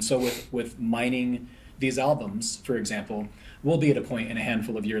point. And so with mining these albums, for example, we'll be at a point in a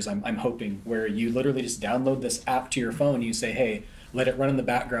handful of years, I'm hoping, where you literally just download this app to your phone. You say, hey, let it run in the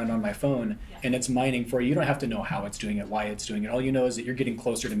background on my phone, and it's mining for you. You don't have to know how it's doing it, why it's doing it. All you know is that you're getting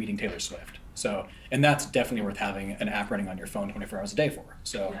closer to meeting Taylor Swift. So, and that's definitely worth having an app running on your phone 24 hours a day for.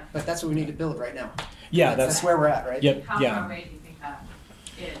 So, But that's what we need to build right now. Yeah, that's where we're at, right? Yep. How Yeah. far away do you think that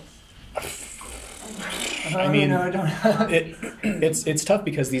is? I mean, I don't it's tough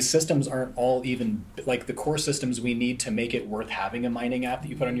because these systems aren't all even like the core systems we need to make it worth having a mining app that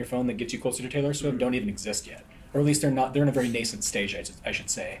you put on your phone that gets you closer to Taylor Swift don't even exist yet, or at least they're in a very nascent stage, I should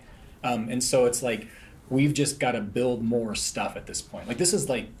say. And so it's like we've just got to build more stuff at this point. Like this is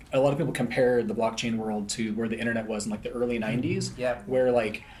like a lot of people compare the blockchain world to where the internet was in like the early 90s, where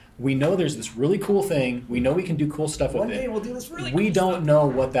like we know there's this really cool thing, we know we can do cool stuff with it. One day we'll do this really We cool don't stuff. know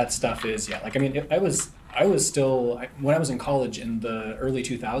what that stuff is yet. Like I mean, I was still, when I was in college in the early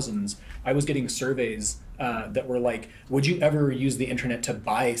 2000s, I was getting surveys that were like, would you ever use the internet to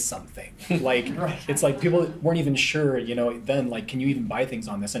buy something? Like, it's like people weren't even sure, you know, then like, can you even buy things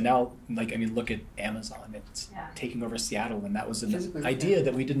on this? And now, like, I mean, look at Amazon. It's taking over Seattle, and that was an idea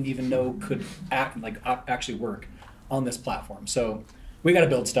that we didn't even know could actually work on this platform. So we got to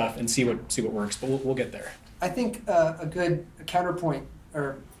build stuff and see what works, but we'll get there. I think a good counterpoint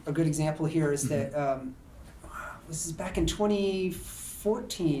or a good example here is that this is back in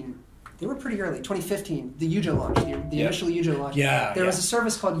 2014. They were pretty early. 2015, the Yujo launch, the initial Yujo launch. There was a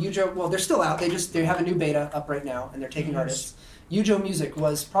service called Yujo. Well, they're still out. They have a new beta up right now, and they're taking artists. Yujo Music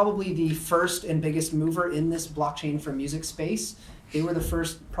was probably the first and biggest mover in this blockchain for music space. They were the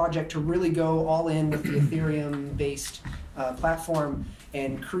first project to really go all in with the Ethereum-based platform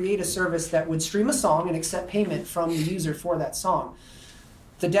and create a service that would stream a song and accept payment from the user for that song.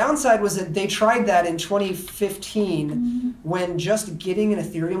 The downside was that they tried that in 2015 when just getting an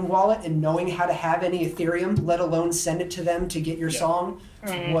Ethereum wallet and knowing how to have any Ethereum, let alone send it to them to get your song,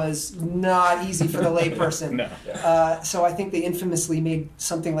 was not easy for the layperson. So I think they infamously made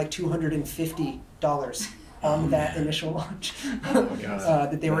something like $250 on that initial launch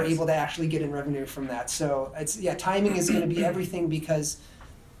that they were able to actually get in revenue from that. So it's timing is going to be everything because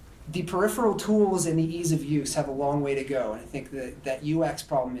the peripheral tools and the ease of use have a long way to go. And I think that UX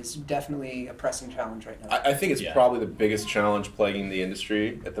problem is definitely a pressing challenge right now. I think it's probably the biggest challenge plaguing the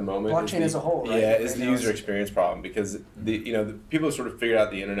industry at the moment. Blockchain as a whole, right? Yeah, is the user experience problem, because the people have sort of figured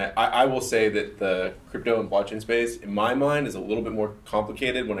out the internet. I will say that the crypto and blockchain space, in my mind, is a little bit more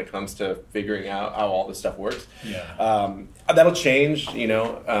complicated when it comes to figuring out how all this stuff works. Yeah. That'll change.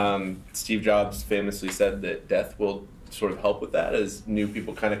 Steve Jobs famously said that death will sort of help with that. As new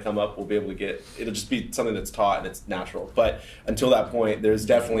people kind of come up, we'll be able to it'll just be something that's taught and it's natural. But until that point, there's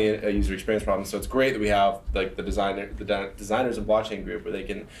definitely a user experience problem. So it's great that we have like the designers and blockchain group where they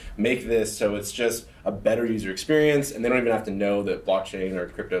can make this so it's just a better user experience, and they don't even have to know that blockchain or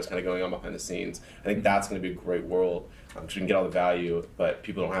crypto is kind of going on behind the scenes. I think that's going to be a great world, because we can get all the value, but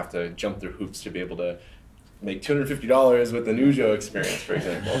people don't have to jump through hoops to be able to make $250 with the Nujo experience, for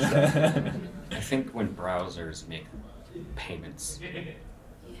example. So. I think when browsers make payments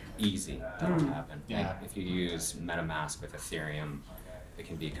easy, that'll happen. Yeah. Like if you use MetaMask with Ethereum, it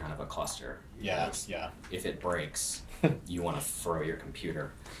can be kind of a cluster. Yeah. Because Yeah. if it breaks, you want to throw your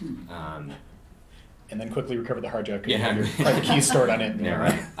computer. And then quickly recover the hard drive because Yeah. you have your private keys stored on it. Yeah,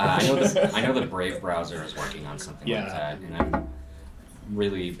 right. I know the Brave browser is working on something like that, and I'm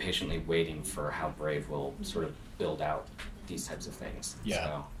really patiently waiting for how Brave will sort of build out these types of things. Yeah.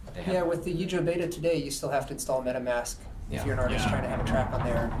 So they have, With the Yujo beta today, you still have to install MetaMask if you're an artist trying to have a track on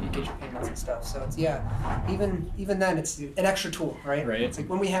there and get your payments and stuff. So it's even then it's an extra tool, right? Right. It's like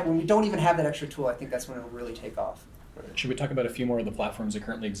when we don't even have that extra tool, I think that's when it'll really take off. Should we talk about a few more of the platforms that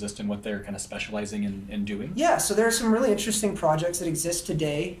currently exist and what they're kind of specializing in doing? Yeah, so there are some really interesting projects that exist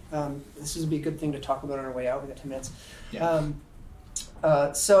today. This would be a good thing to talk about on our way out. We got 10 minutes.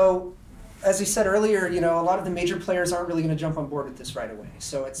 Yeah. So, as we said earlier, a lot of the major players aren't really going to jump on board with this right away.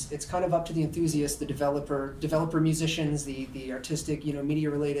 So it's kind of up to the enthusiasts, the developer musicians, the artistic,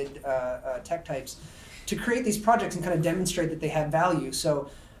 media-related tech types, to create these projects and kind of demonstrate that they have value.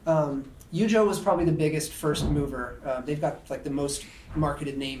 So. Yujo was probably the biggest first mover. They've got like the most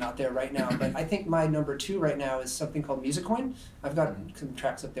marketed name out there right now. But I think my number 2 right now is something called MusicCoin. I've got some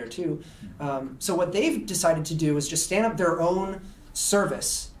tracks up there too. So what they've decided to do is just stand up their own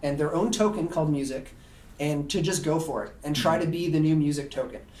service and their own token called Music, and to just go for it and try to be the new music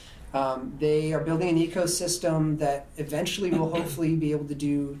token. They are building an ecosystem that eventually will hopefully be able to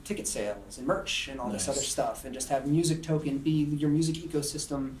do ticket sales and merch and all this other stuff, and just have music token be your music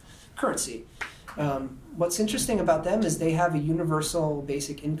ecosystem currency. What's interesting about them is they have a universal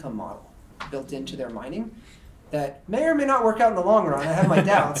basic income model built into their mining that may or may not work out in the long run. I have my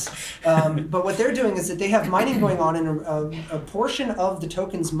doubts. But what they're doing is that they have mining going on, and a portion of the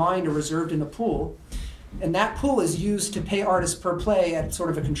tokens mined are reserved in a pool. And that pool is used to pay artists per play at sort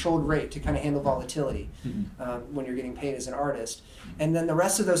of a controlled rate to kind of handle volatility when you're getting paid as an artist. And then the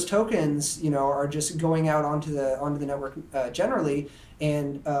rest of those tokens, are just going out onto the network generally.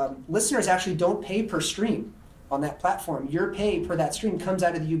 And listeners actually don't pay per stream on that platform. Your pay per that stream comes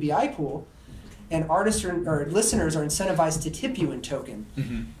out of the UBI pool, and artists or listeners are incentivized to tip you in token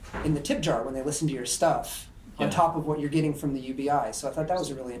in the tip jar when they listen to your stuff on top of what you're getting from the UBI. So I thought that was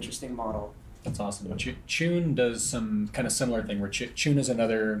a really interesting model. That's awesome. Chene does some kind of similar thing where Chene is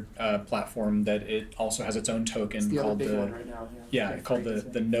another platform that it also has its own token it's the called other big one right now. called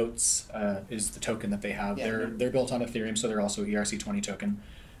the Notes is the token that they have. Yeah, they're built on Ethereum, so they're also ERC20 token.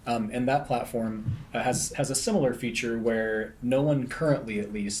 And that platform has a similar feature where no one currently,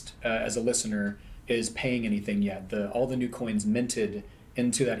 at least as a listener, is paying anything yet. All the new coins minted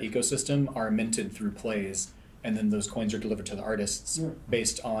into that ecosystem are minted through plays, and then those coins are delivered to the artists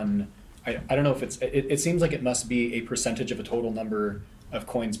based on. I don't know if it seems like it must be a percentage of a total number of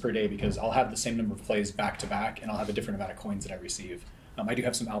coins per day, because I'll have the same number of plays back to back and I'll have a different amount of coins that I receive. I do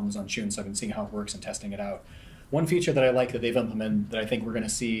have some albums on Chene, so I've been seeing how it works and testing it out. One feature that I like that they've implemented that I think we're going to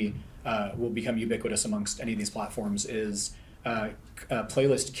see will become ubiquitous amongst any of these platforms is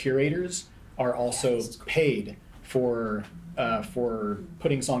playlist curators are also paid for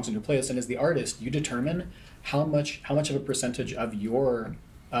putting songs into playlists, and as the artist, you determine how much of a percentage of your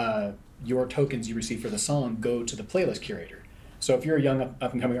tokens you receive for the song go to the playlist curator. So if you're a young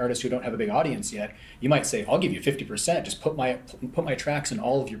up-and-coming artist who don't have a big audience yet, you might say, I'll give you 50%, just put my tracks in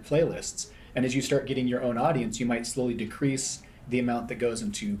all of your playlists. And as you start getting your own audience, you might slowly decrease the amount that goes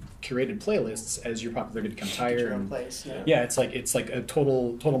into curated playlists as your popularity becomes higher. It's like a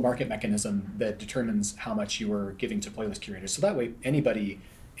total market mechanism that determines how much you are giving to playlist curators. So that way anybody,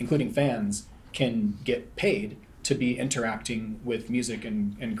 including fans, can get paid to be interacting with music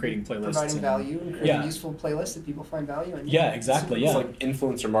and creating playlists. Providing value and creating Yeah. useful playlists that people find value in. Yeah, exactly. It's Yeah. like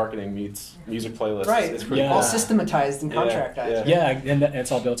influencer marketing meets music playlists. Right. It's pretty Yeah. All cool. systematized and Yeah, contractized. yeah. Right? Yeah, and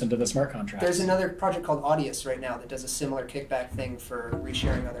it's all built into the smart contracts. There's another project called Audius right now that does a similar kickback thing for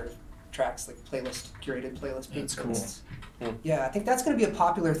resharing other tracks, like curated playlist. That's playlists. cool. Yeah, I think that's going to be a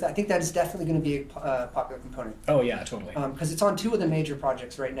popular. I think that is definitely going to be a popular component Oh yeah, totally. because it's on 2 of the major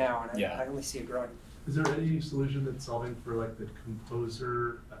projects right now, and Yeah. I only see it growing. Is there any solution that's solving for like the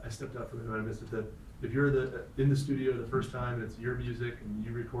composer? I stepped out from it, I missed it. That if you're in the studio the first time and it's your music and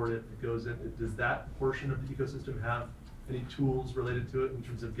you record it, it goes in. Does that portion of the ecosystem have any tools related to it in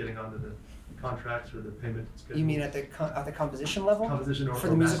terms of getting onto the contracts or the payment schedule? You mean at the composition level? Composition or for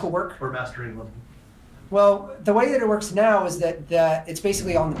the musical work? or mastering level? Well, the way that it works now is that it's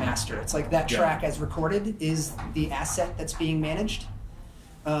basically on the master. It's like that Yeah. track as recorded is the asset that's being managed.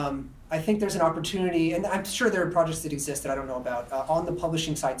 I think there's an opportunity, and I'm sure there are projects that exist that I don't know about, on the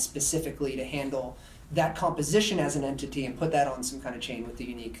publishing side specifically to handle that composition as an entity and put that on some kind of chain with the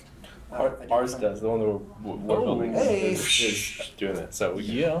unique. Ours does. The one that we're Oh, building hey. is doing it. So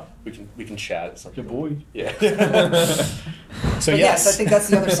we can chat at some Good point. boy. Yeah. So But yes, I think that's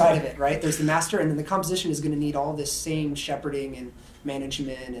the other side of it, right? There's the master, and then the composition is going to need all this same shepherding and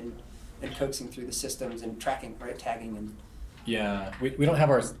management and coaxing through the systems and tracking, right? Tagging and. Yeah, we don't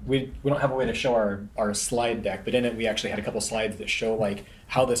have we don't have a way to show our slide deck, but in it we actually had a couple slides that show like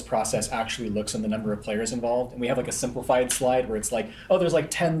how this process actually looks and the number of players involved. And we have like a simplified slide where it's like, oh, there's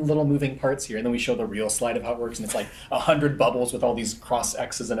like 10 little moving parts here, and then we show the real slide of how it works, and it's like 100 bubbles with all these cross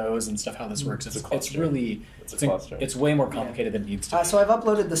X's and O's and stuff. How this works? It's really it's way more complicated than it needs to be. So I've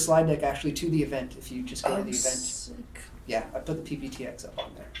uploaded the slide deck actually to the event. If you just go to the event, yeah, I put the PPTX up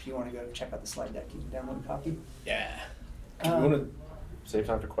on there. If you want to go check out the slide deck, you can download a copy. Yeah. Do you want to save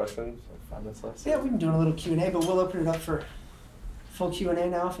time for questions? Like 5 minutes left. Yeah, we've been doing a little Q&A, but we'll open it up for full Q&A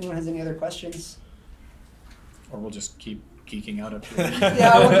now if anyone has any other questions. Or we'll just keep geeking out up here.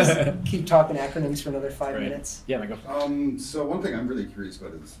 Yeah, we'll just keep talking acronyms for another 5 Right. minutes. Yeah, go. So one thing I'm really curious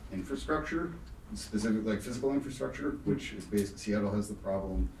about is infrastructure, specifically like physical infrastructure, which is basically Seattle has the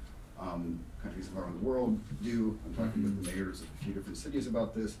problem. Countries around the world do. I'm talking with the mayors of a few different cities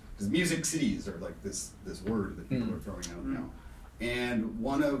about this, because music cities are like this word that people are throwing out now. And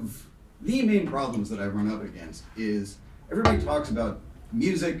one of the main problems that I run up against is everybody talks about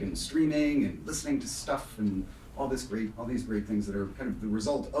music and streaming and listening to stuff and all these great things that are kind of the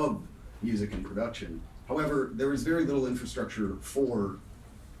result of music and production. However, there is very little infrastructure for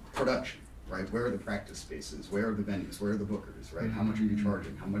production. Right? Where are the practice spaces? Where are the venues? Where are the bookers? Right? How much are you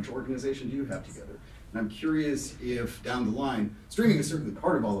charging? How much organization do you have together? And I'm curious if down the line, streaming is certainly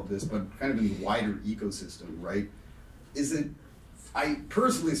part of all of this, but kind of in the wider ecosystem, right? I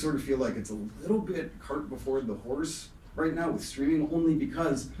personally sort of feel like it's a little bit cart before the horse right now with streaming, only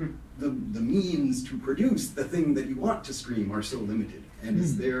because the means to produce the thing that you want to stream are so limited. And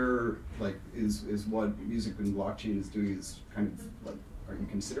is there, like, is what music and blockchain is doing is kind of like, are you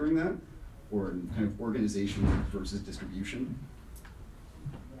considering that? Or kind of organization versus distribution?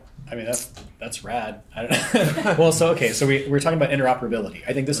 I mean, that's rad. I don't know. Well, so we're talking about interoperability.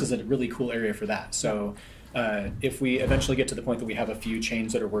 I think this is a really cool area for that. So if we eventually get to the point that we have a few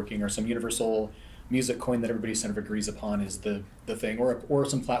chains that are working, or some universal music coin that everybody sort of agrees upon is the thing, or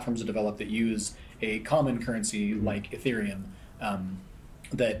some platforms to develop that use a common currency like Ethereum,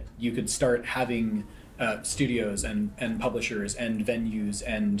 that you could start having studios and publishers and venues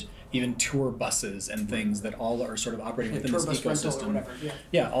and even tour buses and things that all are sort of operating within this ecosystem. Or whatever,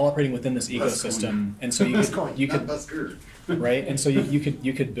 yeah, all operating within this ecosystem. And so you could right, and so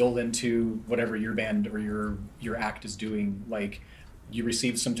you could build into whatever your band or your act is doing. Like, you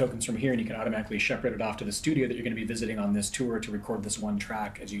receive some tokens from here, and you can automatically shepherd it off to the studio that you're going to be visiting on this tour to record this one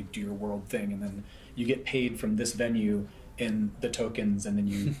track as you do your world thing, and then you get paid from this venue in the tokens, and then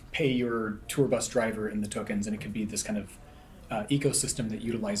you pay your tour bus driver in the tokens, and it could be this kind of ecosystem that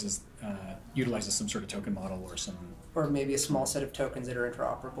utilizes some sort of token model or maybe a small set of tokens that are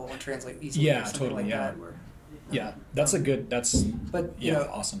interoperable and translate easily. Yeah, or something totally. Like Yeah, that, where, yeah, that's a good. But you know,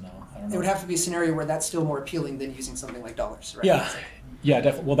 awesome though. I don't know. It would have to be a scenario where that's still more appealing than using something like dollars, right? Yeah. Yeah,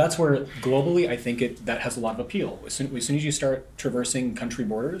 definitely. Well, that's where globally I think that has a lot of appeal. As soon as you start traversing country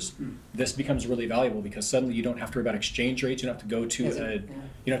borders, this becomes really valuable, because suddenly you don't have to worry about exchange rates. You don't have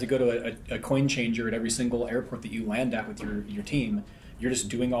to go to a coin changer at every single airport that you land at with your team. You're just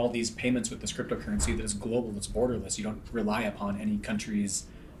doing all these payments with this cryptocurrency that is global, that's borderless. You don't rely upon any country's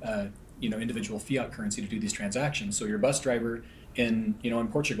individual fiat currency to do these transactions. So your bus driver in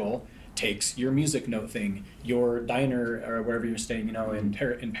Portugal takes your music note thing. Your diner or wherever you're staying,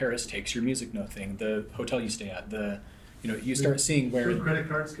 in Paris takes your music note thing. The hotel you stay at, you start seeing where. Are credit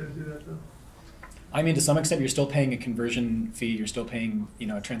cards going to do that though? I mean, to some extent, you're still paying a conversion fee. You're still paying,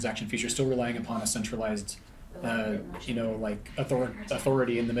 a transaction fees. You're still relying upon a centralized,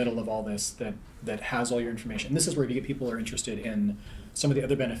 authority in the middle of all this that has all your information. And this is where if you get people who are interested in some of the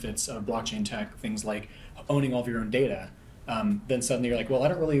other benefits of blockchain tech, things like owning all of your own data. Then suddenly you're like, well, I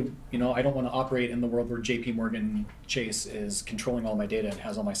don't really, I don't want to operate in the world where JP Morgan Chase is controlling all my data and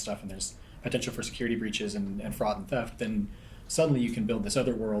has all my stuff, and there's potential for security breaches and fraud and theft. Then suddenly you can build this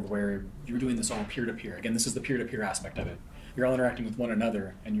other world where you're doing this all peer-to-peer. Again, this is the peer-to-peer aspect of it. You're all interacting with one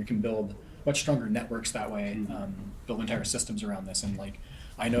another, and you can build much stronger networks that way, build entire systems around this. And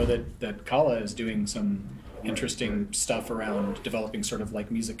I know that Kala is doing some interesting stuff around developing sort of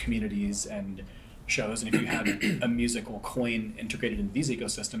like music communities and shows. And if you had a musical coin integrated into these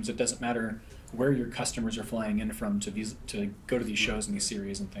ecosystems, it doesn't matter where your customers are flying in from to go to these shows and these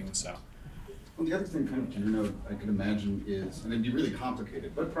series and things. So. Well, the other thing kind of to note I could imagine is, and it'd be really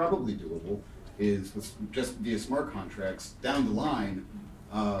complicated, but probably doable, is with just via smart contracts, down the line,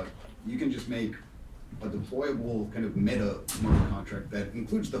 you can just make a deployable kind of meta smart contract that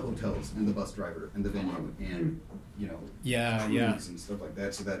includes the hotels and the bus driver and the venue and, crews and stuff like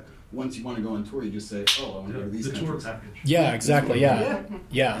that, so that once you want to go on tour, you just say, oh, I want to go to these countries. Tour package. Yeah, exactly, yeah.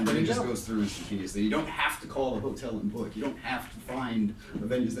 And then it just goes through instantaneously. You don't have to call a hotel and book. You don't have to find a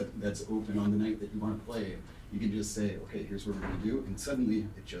venue that's open on the night that you want to play. You can just say, okay, here's what we're going to do, and suddenly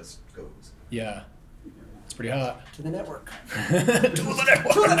it just goes. Yeah. It's pretty hot. To the network. To the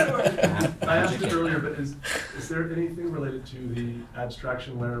network. I asked it earlier, but is there anything related to the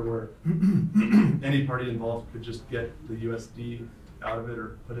abstraction layer where any party involved could just get the USD out of it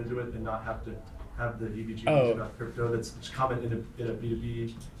or put into it and not have to have the EBG about crypto that's common in a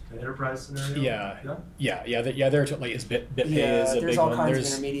B2B enterprise scenario? There are totally is BitPay is a there's big all one. kinds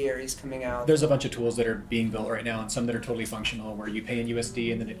There's of intermediaries coming out. There's a bunch of tools that are being built right now, and some that are totally functional, where you pay in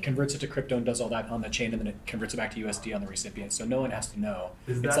USD and then it converts it to crypto and does all that on the chain, and then it converts it back to USD on the recipient. So no one has to know.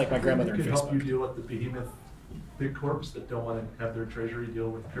 It's like my grandmother and Facebook. Help you Facebook. deal with the behemoth big corps that don't want to have their treasury deal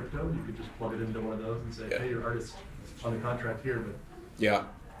with crypto. You could just plug it into one of those and say, hey, your artist's on the contract here, but yeah.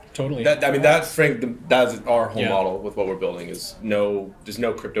 Totally. That's our whole model with what we're building. There's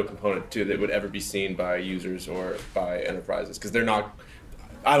no crypto component to that would ever be seen by users or by enterprises because they're not.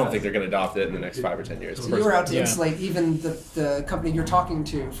 I don't think they're going to adopt it in the next 5 or 10 years. So you're out to insulate even the company you're talking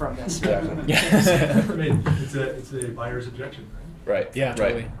to from this. Right? I mean, it's a buyer's objection, right? Right. Yeah.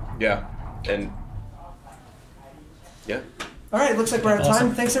 Totally. Right. Yeah. And yeah. All right. Looks like we're out of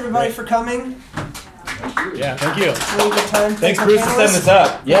time. Thanks everybody for coming. Yeah, thank you. It's a really good time. Thanks, Bruce, for setting this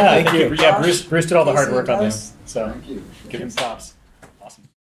up. Yeah, thank you. Yeah, Bruce did all the hard work on this. So Thank you. give him props.